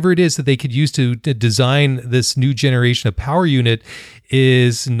 whatever it is that they could use to design this new generation of power unit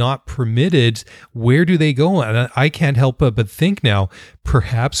is not permitted? Where do they go? And I can't help but think now,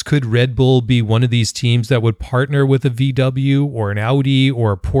 perhaps could Red Bull be one of these teams that would partner with a VW or an Audi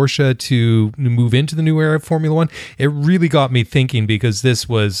or a Porsche to move into the new era of Formula One? It really got me thinking, because this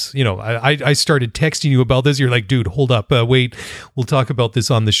was, I started texting you about this. You're like, dude, hold up, wait, we'll talk about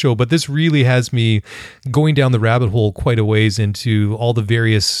this on the show. But this really has me going down the rabbit hole quite a ways into all the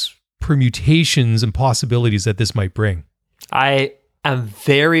various permutations and possibilities that this might bring. I'm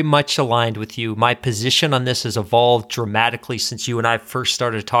very much aligned with you. My position on this has evolved dramatically since you and I first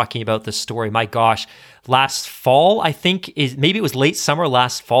started talking about this story. My gosh, last fall, I think, maybe it was late summer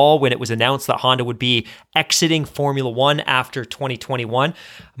last fall when it was announced that Honda would be exiting Formula One after 2021.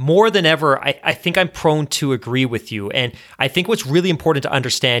 More than ever, I think I'm prone to agree with you. And I think what's really important to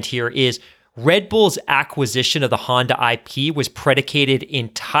understand here is Red Bull's acquisition of the Honda IP was predicated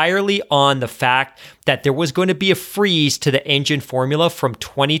entirely on the fact that there was going to be a freeze to the engine formula from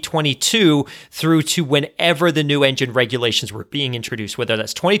 2022 through to whenever the new engine regulations were being introduced, whether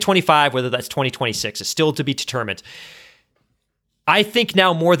that's 2025, whether that's 2026, is still to be determined. I think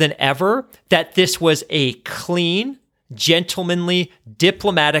now more than ever that this was a clean, gentlemanly,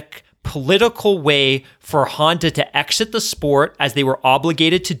 diplomatic, political way for Honda to exit the sport, as they were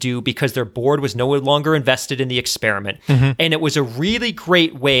obligated to do because their board was no longer invested in the experiment. Mm-hmm. And it was a really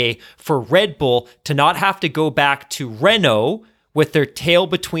great way for Red Bull to not have to go back to Renault with their tail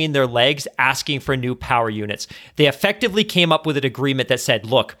between their legs asking for new power units. They effectively came up with an agreement that said,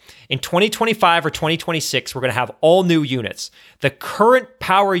 look, in 2025 or 2026, we're going to have all new units. The current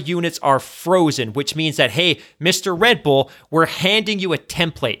power units are frozen, which means that, hey, Mr. Red Bull, we're handing you a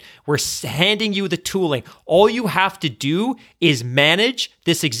template. We're handing you the tooling. All you have to do is manage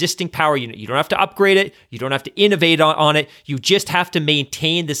this existing power unit. You don't have to upgrade it. You don't have to innovate on it. You just have to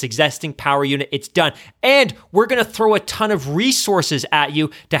maintain this existing power unit. It's done. And we're going to throw a ton of resources at you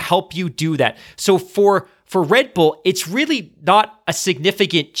to help you do that. So for Red Bull, it's really not a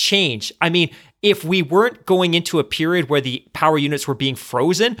significant change. I mean, if we weren't going into a period where the power units were being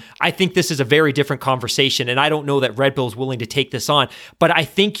frozen, I think this is a very different conversation. And I don't know that Red Bull is willing to take this on, but I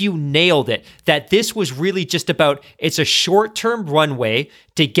think you nailed it, that this was really just about, it's a short-term runway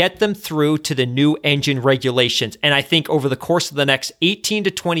to get them through to the new engine regulations. And I think over the course of the next 18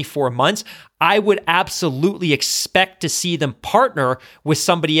 to 24 months, I would absolutely expect to see them partner with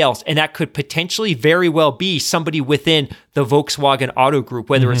somebody else. And that could potentially very well be somebody within the Volkswagen Auto Group,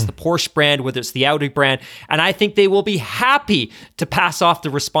 whether it's the Porsche brand, whether it's the Audi brand. And I think they will be happy to pass off the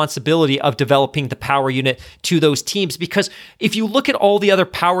responsibility of developing the power unit to those teams. Because if you look at all the other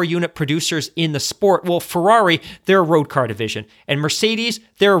power unit producers in the sport, well, Ferrari, they're a road car division. And Mercedes,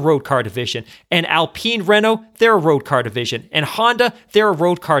 they're a road car division. And Alpine Renault, they're a road car division. And Honda, they're a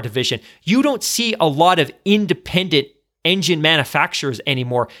road car division. You don't see a lot of independent engine manufacturers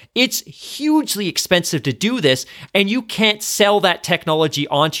anymore. It's hugely expensive to do this, and you can't sell that technology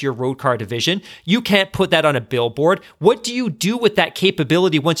onto your road car division. You can't put that on a billboard. What do you do with that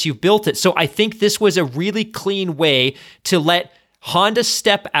capability once you've built it? So I think this was a really clean way to let Honda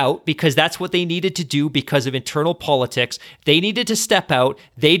step out, because that's what they needed to do because of internal politics. They needed to step out.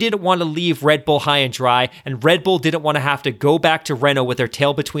 They didn't want to leave Red Bull high and dry, and Red Bull didn't want to have to go back to Renault with their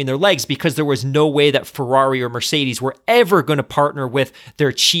tail between their legs, because there was no way that Ferrari or Mercedes were ever going to partner with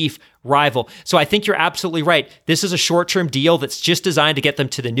their chief rival. So I think you're absolutely right. This is a short-term deal that's just designed to get them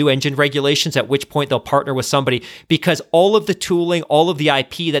to the new engine regulations, at which point they'll partner with somebody, because all of the tooling, all of the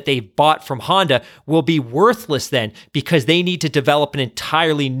IP that they've bought from Honda will be worthless then, because they need to develop an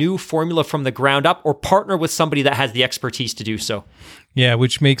entirely new formula from the ground up, or partner with somebody that has the expertise to do so. Yeah,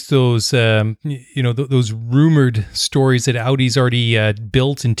 which makes those, those rumored stories that Audi's already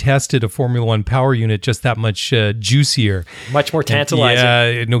built and tested a Formula One power unit just that much juicier. Much more tantalizing.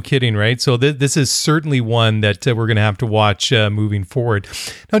 Yeah, no kidding, right? So this is certainly one that we're going to have to watch moving forward.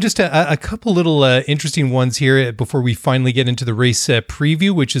 Now, just a couple little interesting ones here before we finally get into the race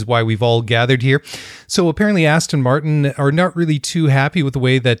preview, which is why we've all gathered here. So apparently Aston Martin are not really too happy with the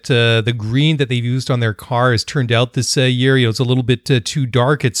way that the green that they've used on their car has turned out this year. It's a little bit too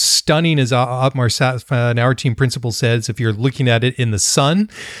dark. It's stunning, as Otmar Safan, our team principal, says, if you're looking at it in the sun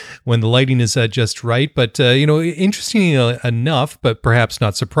when the lighting is just right. But, interesting enough, but perhaps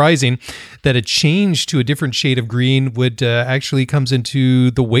not surprising, that a change to a different shade of green would actually comes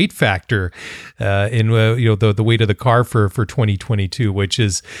into the weight factor in the weight of the car for 2022, which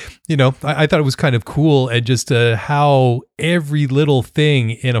is, I thought it was kind of cool, and just how every little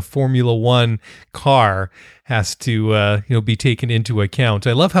thing in a Formula One car has to be taken into account.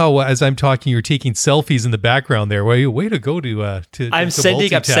 I love how as I'm talking, you're taking selfies in the background there. Way to go to I'm sending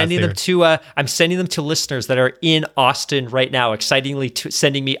them to listeners that are in Austin right now, excitingly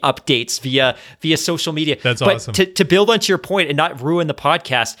sending me updates via social media. That's awesome. To build onto your point and not ruin the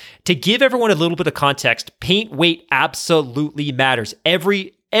podcast, to give everyone a little bit of context, paint weight absolutely matters.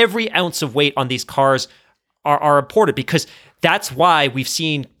 Every ounce of weight on these cars are important, because that's why we've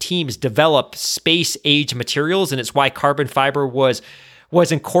seen teams develop space-age materials, and it's why carbon fiber was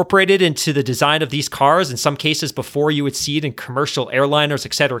incorporated into the design of these cars, in some cases before you would see it in commercial airliners,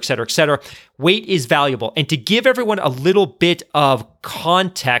 et cetera, et cetera, et cetera. Weight is valuable. And to give everyone a little bit of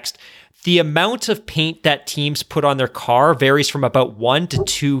context, the amount of paint that teams put on their car varies from about 1 to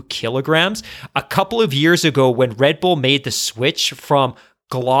 2 kilograms. A couple of years ago, when Red Bull made the switch from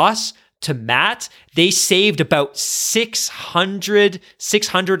gloss to matte, they saved about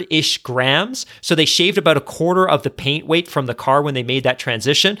 600-ish grams. So they shaved about a quarter of the paint weight from the car when they made that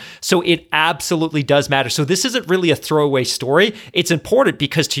transition. So it absolutely does matter. So this isn't really a throwaway story. It's important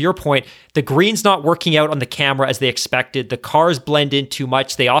because, to your point, the green's not working out on the camera as they expected. The cars blend in too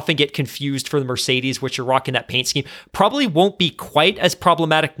much. They often get confused for the Mercedes, which are rocking that paint scheme. Probably won't be quite as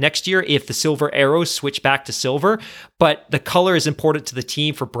problematic next year if the silver arrows switch back to silver, but the color is important to the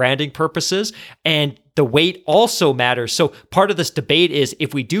team for branding purposes. And the weight also matters. So part of this debate is,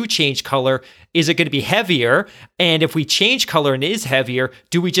 if we do change color, is it going to be heavier? And if we change color and it is heavier,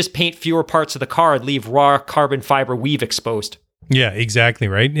 do we just paint fewer parts of the car and leave raw carbon fiber weave exposed? Yeah, exactly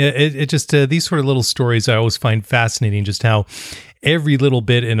right. It just these sort of little stories I always find fascinating, just how every little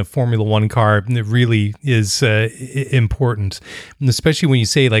bit in a Formula One car really is important, and especially when you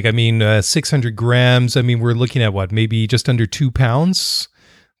say 600 grams. I mean, we're looking at maybe just under 2 pounds.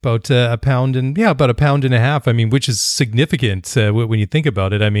 About a pound and a half. I mean, which is significant when you think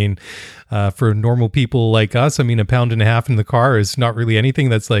about it. I mean, for normal people like us, I mean, a pound and a half in the car is not really anything.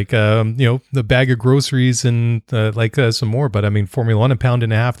 That's like, the bag of groceries and some more. But I mean, Formula One, a pound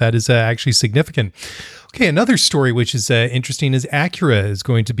and a half, that is actually significant. Okay, another story which is interesting is Acura is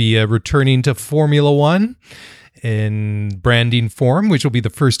going to be returning to Formula One in branding form, which will be the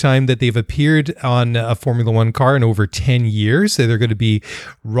first time that they've appeared on a Formula One car in over 10 years. So they're going to be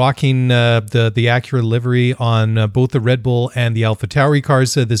rocking the Acura livery on both the Red Bull and the AlphaTauri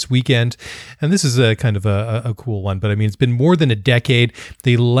cars this weekend. And this is a kind of a cool one, but I mean, it's been more than a decade.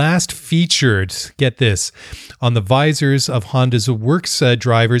 They last featured, get this, on the visors of Honda's works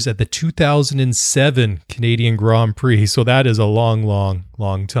drivers at the 2007 Canadian Grand Prix. So that is a long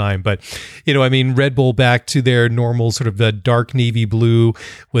time. But, Red Bull back to their normal sort of dark navy blue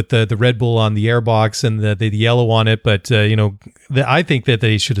with the Red Bull on the airbox and the yellow on it. But, I think that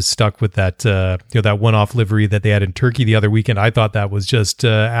they should have stuck with that, that one-off livery that they had in Turkey the other weekend. I thought that was just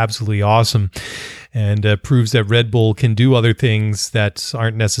absolutely awesome, and proves that Red Bull can do other things that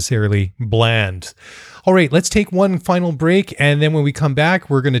aren't necessarily bland. All right, let's take one final break, and then when we come back,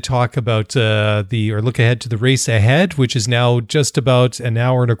 we're going to talk about look ahead to the race ahead, which is now just about an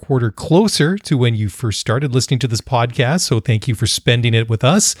hour and a quarter closer to when you first started listening to this podcast. So thank you for spending it with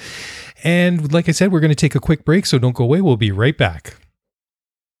us. And like I said, we're going to take a quick break, so don't go away. We'll be right back.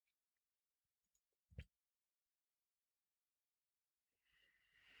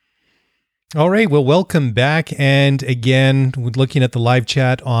 All right, well, welcome back. And again, looking at the live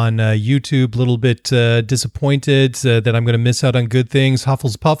chat on YouTube, a little bit disappointed that I'm going to miss out on good things.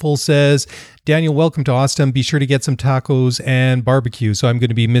 Huffles Puffle says, Daniel, welcome to Austin. Be sure to get some tacos and barbecue. So I'm going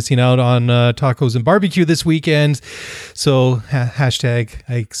to be missing out on tacos and barbecue this weekend. So hashtag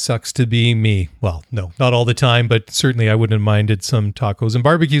it sucks to be me. Well, no, not all the time, but certainly I wouldn't have minded some tacos and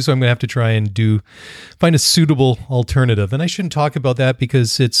barbecue. So I'm going to have to try and find a suitable alternative. And I shouldn't talk about that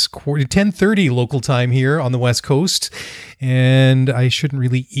because it's 10:30 local time here on the West Coast. And I shouldn't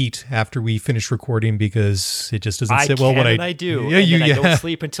really eat after we finish recording because it just doesn't sit well when I do. Yeah, I don't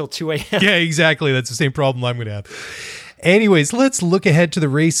sleep until 2 a.m. Yeah, exactly. That's the same problem I'm going to have. Anyways, let's look ahead to the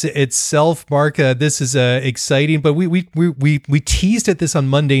race itself, Mark. This is exciting, but we teased at this on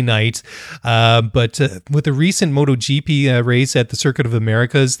Monday night. But with the recent MotoGP race at the Circuit of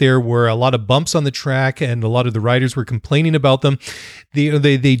Americas, there were a lot of bumps on the track, and a lot of the riders were complaining about them.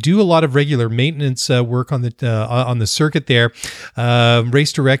 They do a lot of regular maintenance work on the circuit there.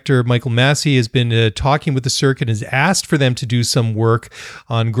 Race director Michael Massey has been talking with the circuit and has asked for them to do some work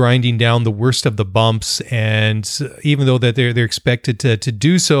on grinding down the worst of the bumps. And even though that they're expected to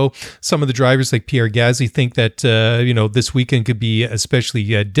do so, some of the drivers like Pierre Gasly think that this weekend could be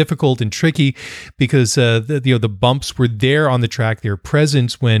especially difficult and tricky because the bumps were there on the track. They were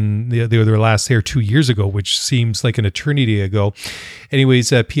present when they were last there 2 years ago, which seems like an eternity ago.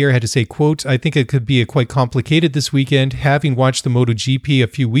 Anyways, Pierre had to say, quote, "I think it could be quite complicated this weekend. Having watched the MotoGP a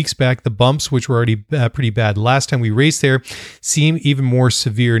few weeks back, the bumps, which were already pretty bad last time we raced there, seem even more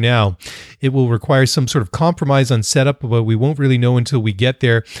severe now. It will require some sort of compromise on setup, but we won't really know until we get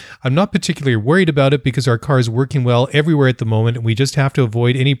there. I'm not particularly worried about it because our car is working well everywhere at the moment, and we just have to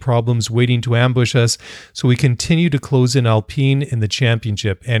avoid any problems waiting to ambush us so we continue to close in Alpine in the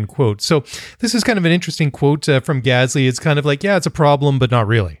championship," end quote. So this is kind of an interesting quote from Gasly. It's kind of like, yeah, it's a problem, but not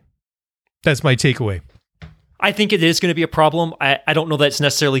really. That's my takeaway. I think it is going to be a problem. I don't know that it's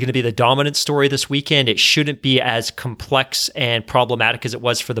necessarily going to be the dominant story this weekend. It shouldn't be as complex and problematic as it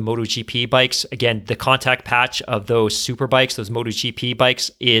was for the MotoGP bikes. Again, the contact patch of those super bikes, those MotoGP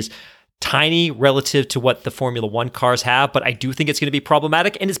bikes, is tiny relative to what the Formula One cars have, but I do think it's going to be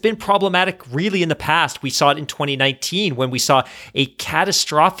problematic, and it's been problematic really in the past. We saw it in 2019 when we saw a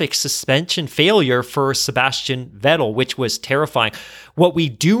catastrophic suspension failure for Sebastian Vettel, which was terrifying. What we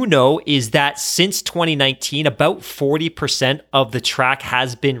do know is that since 2019, about 40% of the track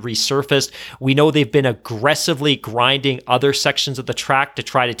has been resurfaced. We know they've been aggressively grinding other sections of the track to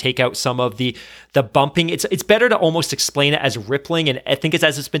try to take out some of the bumping. It's better to almost explain it as rippling, and I think it's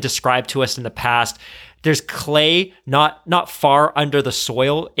as it's been described to us in the past. There's clay not far under the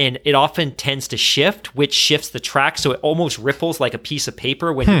soil, and it often tends to shift, which shifts the track. So it almost ripples like a piece of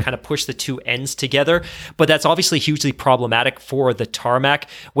paper when you kind of push the two ends together. But that's obviously hugely problematic for the tarmac.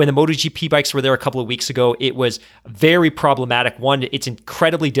 When the MotoGP bikes were there a couple of weeks ago, it was very problematic. One, it's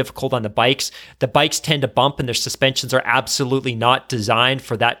incredibly difficult on the bikes. The bikes tend to bump, and their suspensions are absolutely not designed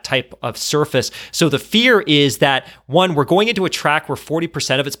for that type of surface. So the fear is that, one, we're going into a track where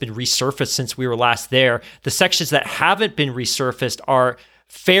 40% of it's been resurfaced since we were last there. The sections that haven't been resurfaced are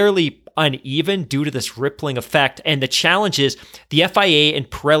fairly uneven due to this rippling effect. And the challenge is the FIA and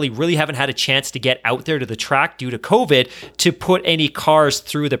Pirelli really haven't had a chance to get out there to the track due to COVID to put any cars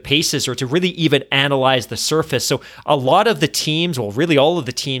through the paces or to really even analyze the surface. So a lot of the teams, well, really all of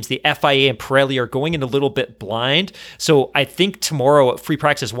the teams, the FIA and Pirelli are going in a little bit blind. So I think tomorrow, Free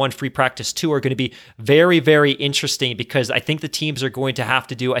Practice 1, Free Practice 2 are going to be very, very interesting because I think the teams are going to have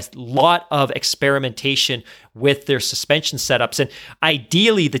to do a lot of experimentation with their suspension setups. And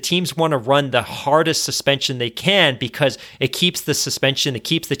ideally, the teams want to run the hardest suspension they can because it keeps the suspension, it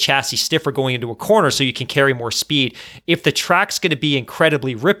keeps the chassis stiffer going into a corner so you can carry more speed. If the track's going to be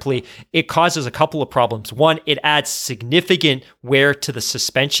incredibly ripply, it causes a couple of problems. One, it adds significant wear to the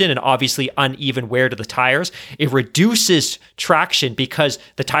suspension and obviously uneven wear to the tires. It reduces traction because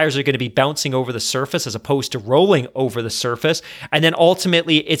the tires are going to be bouncing over the surface as opposed to rolling over the surface. And then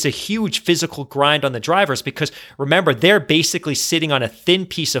ultimately, it's a huge physical grind on the drivers because remember, they're basically sitting on a thin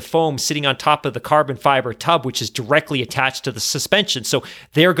piece of foam sitting on top of the carbon fiber tub, which is directly attached to the suspension. So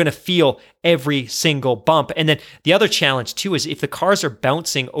they're going to feel every single bump. And then the other challenge too is if the cars are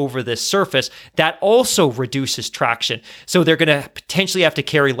bouncing over this surface, that also reduces traction. So they're going to potentially have to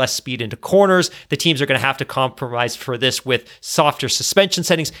carry less speed into corners. The teams are going to have to compromise for this with softer suspension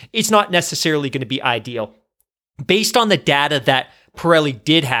settings. It's not necessarily going to be ideal. Based on the data that Pirelli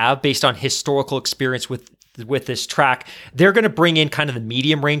did have, based on historical experience with this track, they're going to bring in kind of the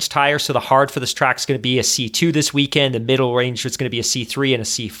medium range tire. So the hard for this track is going to be a C2 this weekend. The middle range is going to be a C3 and a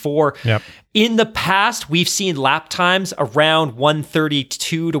C4. Yep. In the past, we've seen lap times around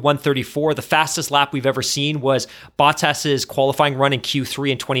 132 to 134. The fastest lap we've ever seen was Bottas's qualifying run in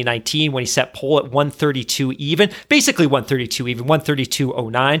Q3 in 2019 when he set pole at 132 even, basically 132 even,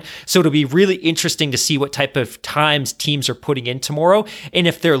 132.09. So it'll be really interesting to see what type of times teams are putting in tomorrow. And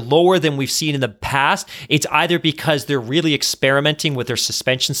if they're lower than we've seen in the past, it's either because they're really experimenting with their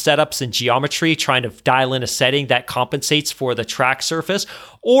suspension setups and geometry, trying to dial in a setting that compensates for the track surface,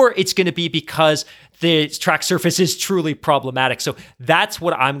 or it's going to be because the track surface is truly problematic. So that's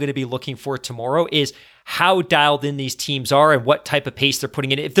what I'm going to be looking for tomorrow is how dialed in these teams are and what type of pace they're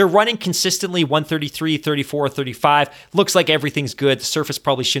putting in. If they're running consistently 133, 34, 35, looks like everything's good. The surface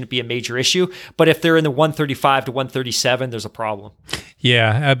probably shouldn't be a major issue. But if they're in the 135 to 137, there's a problem. Yeah,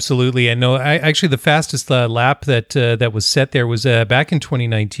 absolutely. And no, actually the fastest lap that was set there was back in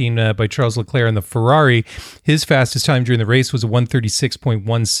 2019 by Charles Leclerc in the Ferrari. His fastest time during the race was a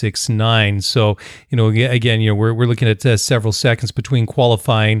 136.169. So, again, we're looking at several seconds between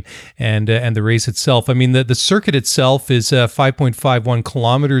qualifying and the race itself. I mean, the circuit itself is 5.51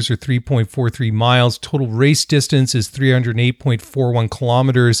 kilometers or 3.43 miles. Total race distance is 308.41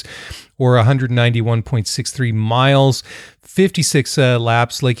 kilometers or 191.63 miles. 56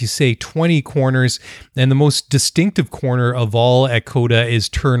 laps, like you say, 20 corners. And the most distinctive corner of all at COTA is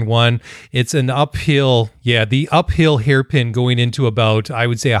turn 1. It's an uphill, the uphill hairpin going into about, I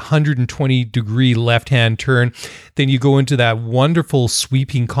would say, 120 degree left-hand turn. Then you go into that wonderful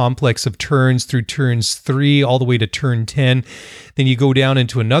sweeping complex of turns through turns 3 all the way to turn 10. Then you go down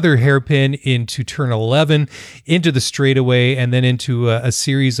into another hairpin into turn 11, into the straightaway, and then into a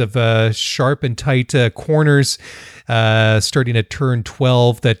series of sharp and tight corners, starting at turn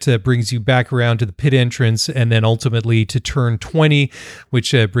 12 that brings you back around to the pit entrance, and then ultimately to turn 20,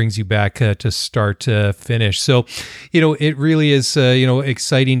 which brings you back to start finish. So, it really is,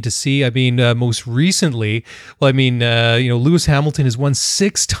 exciting to see. I mean, most recently, Lewis Hamilton has won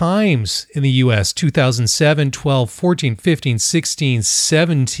 6 times in the U.S., 2007, 12, 14, 15, 16,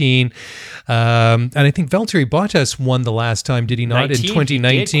 17. And I think Valtteri Bottas won the last time, did he not, 19, in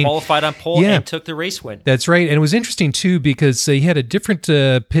 2019? He did, qualified on pole and took the race win. That's right. And it was interesting, too, because he had a different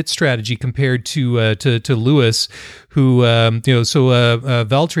pit strategy compared to Lewis, who,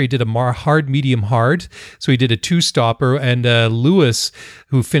 Valtteri did a hard, medium, hard. So he did a 2-stopper, and Lewis,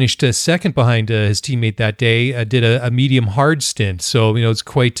 who finished second behind his teammate that day, did a medium, hard stint. So, it's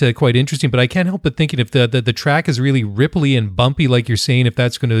quite interesting. But I can't help but thinking if the track is really ripply and bumpy, like you're saying, if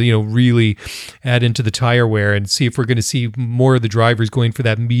that's going to, really add into the tire wear, and see if we're going to see more of the drivers going for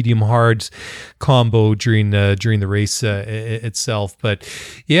that medium, hard combo during the race itself. But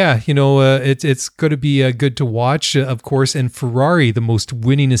yeah, it's going to be good to watch, of course. And Ferrari, the most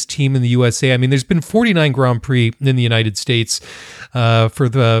winningest team in the USA. I mean, there's been 49 Grand Prix in the United States for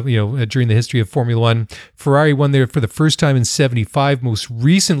the during the history of Formula One. Ferrari won there for the first time in 75, most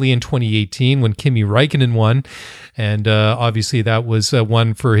recently in 2018 when Kimi Räikkönen won. And obviously that was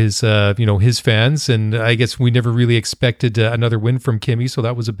one for his his fans, and I guess we never really expected another win from Kimi, so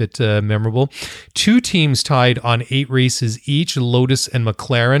that was a bit memorable. 2 teams tied on 8 races each, Lotus and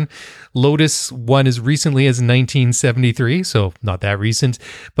McLaren. Lotus won as recently as 1973, so not that recent,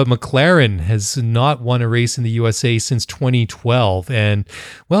 but McLaren has not won a race in the USA since 2012. And,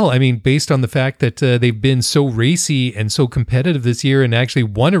 well, I mean, based on the fact that they've been so racy and so competitive this year and actually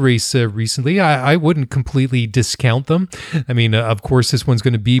won a race recently, I wouldn't completely discount them. I mean, of course, this one's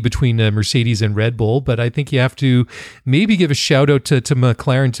going to be between Mercedes and Red Bull, but I think you have to maybe give a shout out to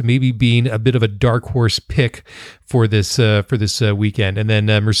McLaren to maybe being a bit of a dark horse pick for this weekend. And then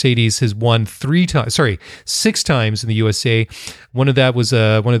Mercedes has won 6 times in the USA. One of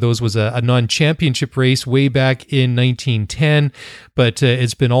those was a non-championship race way back in 1910, but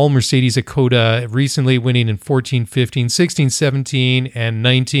it's been all Mercedes at COTA recently, winning in 14, 15, 16, 17, and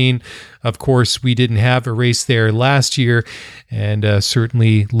 19. Of course, we didn't have a race there last year, and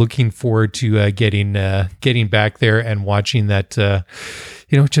certainly looking forward to getting back there and watching that,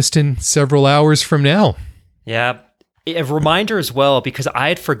 just in several hours from now. Yeah. A reminder as well, because I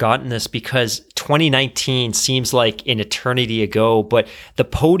had forgotten this, because 2019 seems like an eternity ago, but the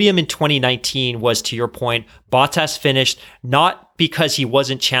podium in 2019 was, to your point, Bottas finished not because he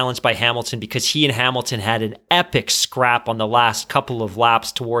wasn't challenged by Hamilton, because he and Hamilton had an epic scrap on the last couple of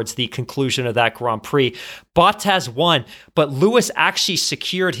laps towards the conclusion of that Grand Prix. Bottas won, but Lewis actually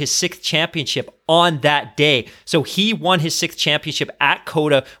secured his 6th championship on that day. So he won his 6th championship at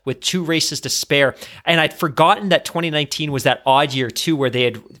COTA with 2 races to spare. And I'd forgotten that 2019 was that odd year too, where they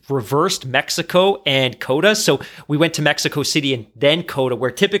had reversed Mexico and COTA. So we went to Mexico City and then COTA,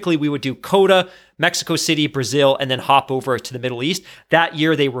 where typically we would do COTA, Mexico City, Brazil, and then hop over to the Middle East. That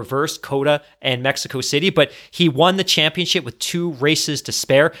year they reversed COTA and Mexico City, but he won the championship with 2 races to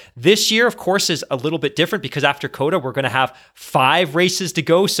spare. This year, of course, is a little bit different, because after COTA, we're going to have 5 races to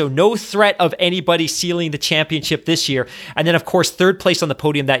go. So no threat of anybody sealing the championship this year. And then, of course, 3rd place on the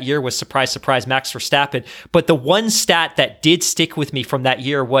podium that year was, surprise, surprise, Max Verstappen. But the one stat that did stick with me from that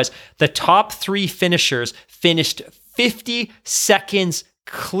year was the top 3 finishers finished 50 seconds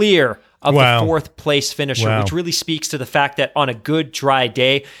clear of the 4th place finisher, which really speaks to the fact that on a good dry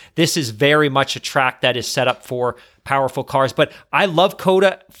day, this is very much a track that is set up for powerful cars. But I love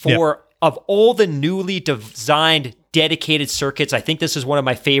COTA for of all the newly designed dedicated circuits, I think this is one of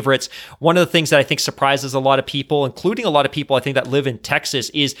my favorites. One of the things that I think surprises a lot of people, including a lot of people I think that live in Texas,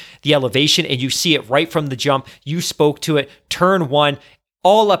 is the elevation, and you see it right from the jump. You spoke to it. Turn 1,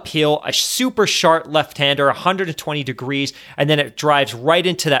 all uphill, a super sharp left-hander, 120 degrees, and then it drives right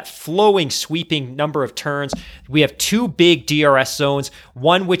into that flowing, sweeping number of turns. We have 2 big DRS zones,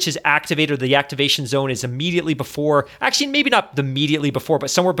 one which is activated, or the activation zone is immediately before, actually maybe not immediately before,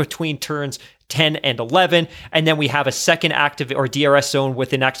 but somewhere between turns 10 and 11. And then we have a second active or DRS zone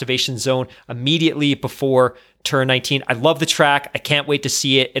with an activation zone immediately before turn 19. I love the track. I can't wait to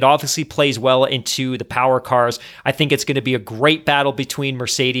see it. It obviously plays well into the power cars. I think it's going to be a great battle between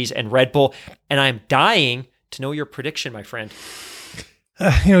Mercedes and Red Bull. And I'm dying to know your prediction, my friend.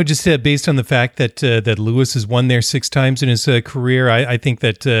 Just based on the fact that that Lewis has won there 6 times in his career, I think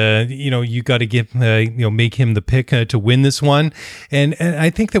that you got to give make him the pick to win this one, and I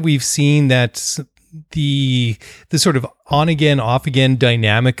think that we've seen that the sort of on again, off again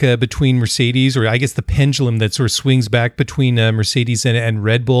dynamic between Mercedes, or I guess the pendulum that sort of swings back between Mercedes and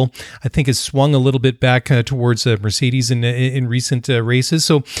Red Bull, I think has swung a little bit back towards Mercedes in recent races.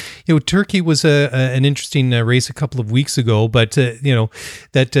 So, Turkey was an interesting race a couple of weeks ago, but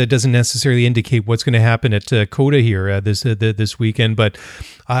that doesn't necessarily indicate what's going to happen at COTA here this weekend. But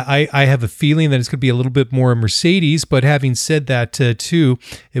I have a feeling that it's going to be a little bit more Mercedes. But having said that, too,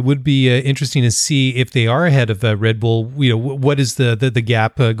 it would be interesting to see if they are ahead of Red Bull. What is the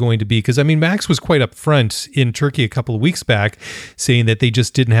gap going to be? Because I mean, Max was quite upfront in Turkey a couple of weeks back, saying that they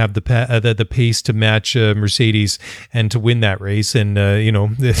just didn't have the pace to match Mercedes and to win that race. And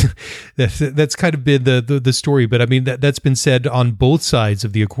that's kind of been the story. But I mean, that's been said on both sides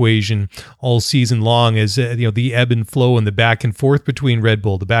of the equation all season long, as the ebb and flow and the back and forth between Red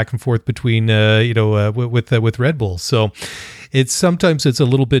Bull, the back and forth between with Red Bull. So sometimes it's a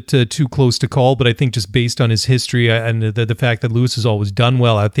little bit too close to call, but I think just based on his history and the fact that Lewis has always done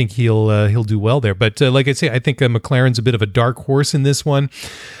well, I think he'll do well there. But like I say, I think McLaren's a bit of a dark horse in this one.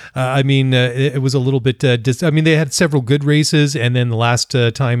 It was a little bit. They had several good races, and then the last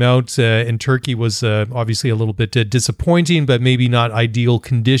time out in Turkey was obviously a little bit disappointing, but maybe not ideal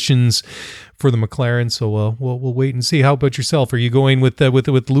conditions for the McLaren. So we'll wait and see. How about yourself? Are you going with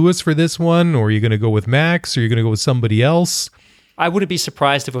Lewis for this one, or are you going to go with Max, or are you going to go with somebody else? I wouldn't be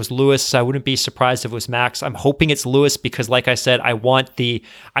surprised if it was Lewis. I wouldn't be surprised if it was Max. I'm hoping it's Lewis because, like I said, I want the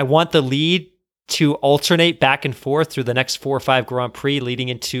lead to alternate back and forth through the next 4 or 5 Grand Prix leading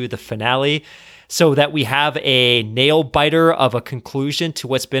into the finale, so that we have a nail biter of a conclusion to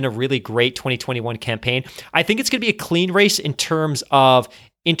what's been a really great 2021 campaign. I think it's going to be a clean race in terms of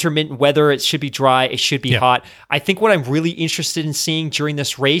intermittent weather. It should be dry. It should be hot. I think what I'm really interested in seeing during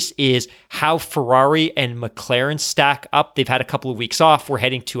this race is how Ferrari and McLaren stack up. They've had a couple of weeks off. We're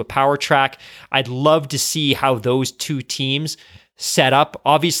heading to a power track. I'd love to see how those two teams set up.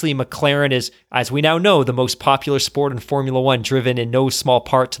 Obviously, McLaren is, as we now know, the most popular sport in Formula One, driven in no small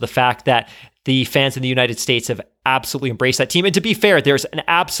part to the fact that the fans in the United States have absolutely embraced that team. And to be fair, there's an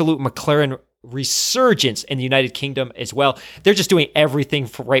absolute McLaren resurgence in the United Kingdom as well. They're just doing everything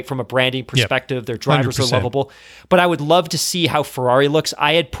right from a branding perspective. Yep. Their drivers 100%. Are lovable. But I would love to see how Ferrari looks.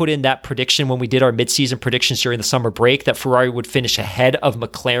 I had put in that prediction when we did our midseason predictions during the summer break that Ferrari would finish ahead of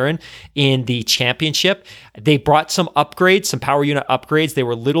McLaren in the championship. They brought some upgrades, some power unit upgrades. They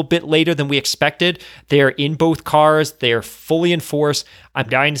were a little bit later than we expected. They're in both cars. They're fully in force. I'm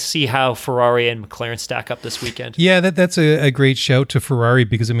dying to see how Ferrari and McLaren stack up this weekend. Yeah, that's a great shout to Ferrari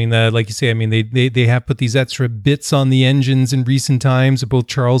because, like you say, they have put these extra bits on the engines in recent times. Both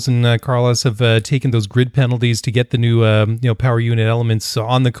Charles and Carlos have taken those grid penalties to get the new power unit elements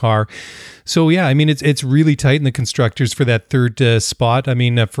on the car. So yeah, it's really tight in the constructors for that third spot.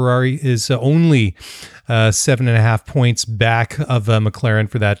 Ferrari is only 7.5 points back of McLaren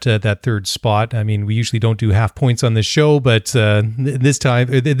for that third spot. We usually don't do half points on this show, but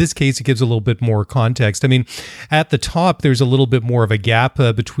this case, it gives a little bit more context. At the top, there's a little bit more of a gap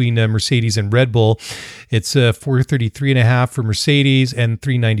between Mercedes and Red Bull. It's 433.5 for Mercedes and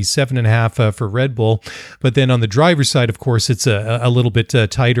 397.5 for Red Bull. But then on the driver's side, of course, it's a little bit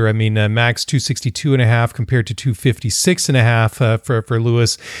tighter. Max 262.5 compared to 256.5 for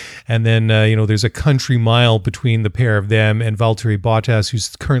Lewis. And then, there's a country mile between the pair of them and Valtteri Bottas,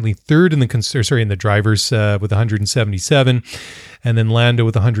 who's currently third in the drivers with 177. And then Lando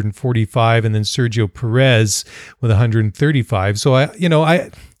with 145, and then Sergio Perez with 135. So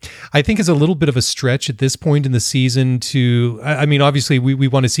I think it's a little bit of a stretch at this point in the season to, I mean, obviously we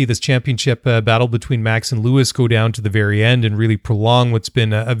want to see this championship battle between Max and Lewis go down to the very end and really prolong what's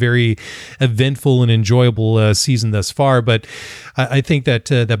been a very eventful and enjoyable season thus far. But I think that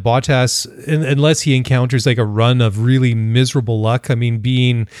Bottas, unless he encounters like a run of really miserable luck, I mean,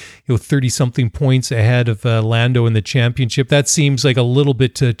 being 30 something points ahead of Lando in the championship, that seems like a little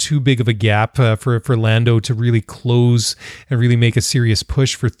bit too big of a gap for Lando to really close and really make a serious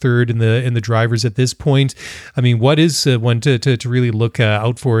push for third in the drivers at this point. I mean, what is one to really look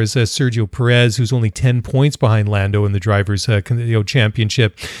out for is Sergio Perez, who's only 10 points behind Lando in the drivers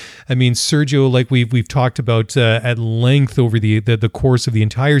championship. I mean, Sergio, like we've talked about at length over the course of the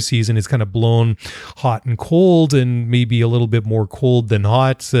entire season, is kind of blown hot and cold, and maybe a little bit more cold than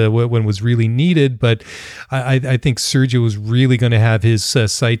hot when was really needed. But I think Sergio is really going to have his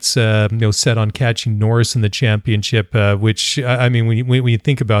sights set on catching Norris in the championship, which I mean, when you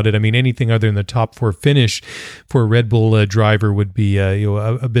think about it, I mean, anything other than the top 4 finish for a Red Bull driver would be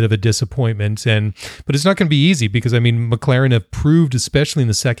a bit of a disappointment. But it's not going to be easy because I mean, McLaren have proved, especially in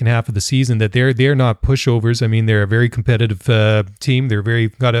the second half of the season, that they're not pushovers. I mean, they're a very competitive team.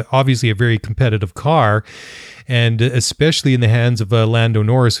 They're obviously a very competitive car, and especially in the hands of Lando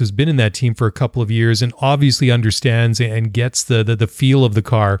Norris, who's been in that team for a couple of years and obviously understands and gets the feel of the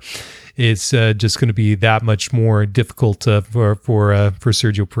car. It's just going to be that much more difficult for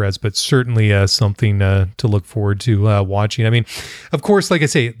Sergio Perez, but certainly something to look forward to watching. I mean, of course, like I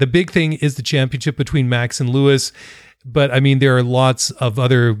say, the big thing is the championship between Max and Lewis. But I mean, there are lots of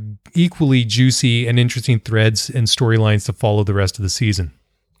other equally juicy and interesting threads and storylines to follow the rest of the season.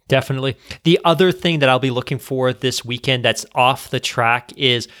 Definitely. The other thing that I'll be looking for this weekend that's off the track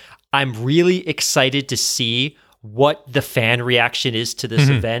is I'm really excited to see what the fan reaction is to this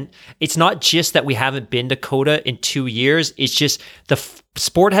event. It's not just that we haven't been to COTA in 2 years. It's just the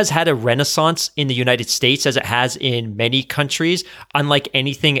sport has had a renaissance in the United States as it has in many countries, unlike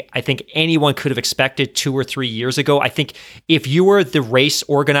anything I think anyone could have expected 2 or 3 years ago. I think if you were the race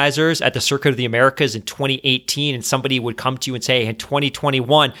organizers at the Circuit of the Americas in 2018 and somebody would come to you and say, in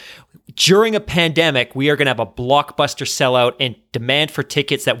 2021, during a pandemic, we are going to have a blockbuster sellout and demand for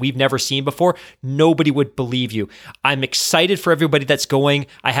tickets that we've never seen before, nobody would believe you. I'm excited for everybody that's going.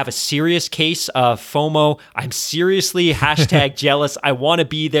 I have a serious case of FOMO. I'm seriously #jealous. I want to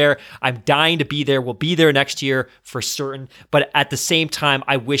be there. I'm dying to be there. We'll be there next year for certain. But at the same time,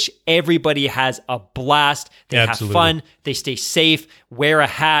 I wish everybody has a blast. They have fun. They stay safe. Wear a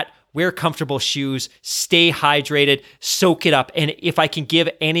hat. Wear comfortable shoes, stay hydrated, soak it up. And if I can give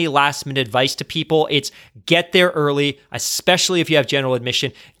any last minute advice to people, it's get there early, especially if you have general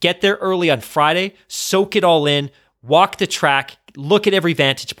admission. Get there early on Friday, soak it all in, walk the track, look at every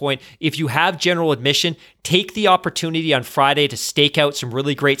vantage point. If you have general admission, take the opportunity on Friday to stake out some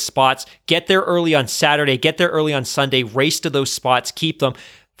really great spots. Get there early on Saturday, get there early on Sunday, race to those spots, keep them.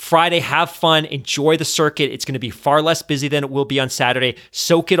 Friday, have fun, enjoy the circuit. It's going to be far less busy than it will be on Saturday.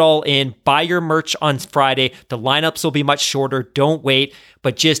 Soak it all in. Buy your merch on Friday. The lineups will be much shorter. Don't wait,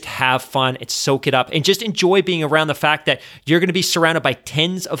 but just have fun and soak it up and just enjoy being around the fact that you're going to be surrounded by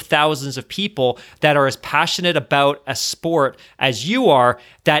tens of thousands of people that are as passionate about a sport as you are.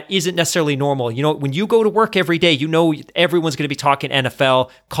 That isn't necessarily normal. You know, when you go to work every day, you know everyone's going to be talking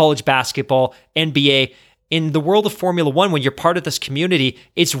NFL, college basketball, NBA. In the world of Formula One, when you're part of this community,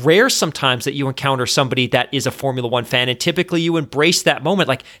 it's rare sometimes that you encounter somebody that is a Formula One fan, and typically you embrace that moment.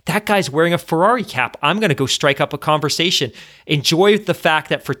 Like, that guy's wearing a Ferrari cap. I'm going to go strike up a conversation. Enjoy the fact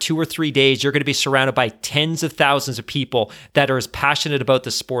that for 2 or 3 days, you're going to be surrounded by tens of thousands of people that are as passionate about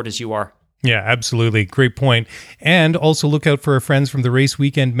the sport as you are. Yeah, absolutely. Great point. And also look out for our friends from the Race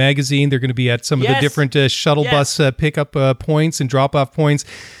Weekend magazine. They're going to be at some of the different shuttle bus pickup points and drop-off points.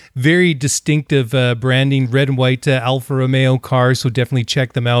 Very distinctive branding, red and white Alfa Romeo cars. So definitely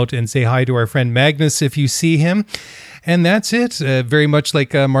check them out and say hi to our friend Magnus if you see him. And that's it. Very much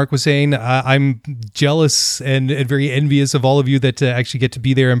like Mark was saying, I'm jealous and very envious of all of you that actually get to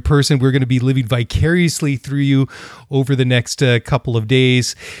be there in person. We're going to be living vicariously through you over the next couple of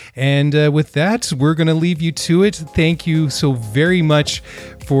days. And with that, we're going to leave you to it. Thank you so very much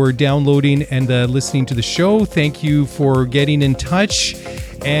for downloading and listening to the show. Thank you for getting in touch.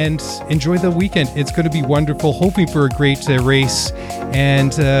 And enjoy the weekend. It's going to be wonderful. Hoping for a great race.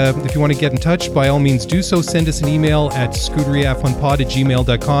 And if you want to get in touch, by all means do so. Send us an email at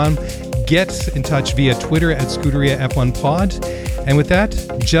scuderiaf1pod@gmail.com. Get in touch via Twitter at scuderiaf1pod. And with that,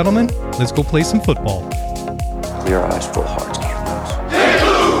 gentlemen, let's go play some football. Clear eyes, full hearts.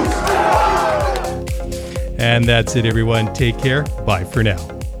 And that's it, everyone. Take care. Bye for now.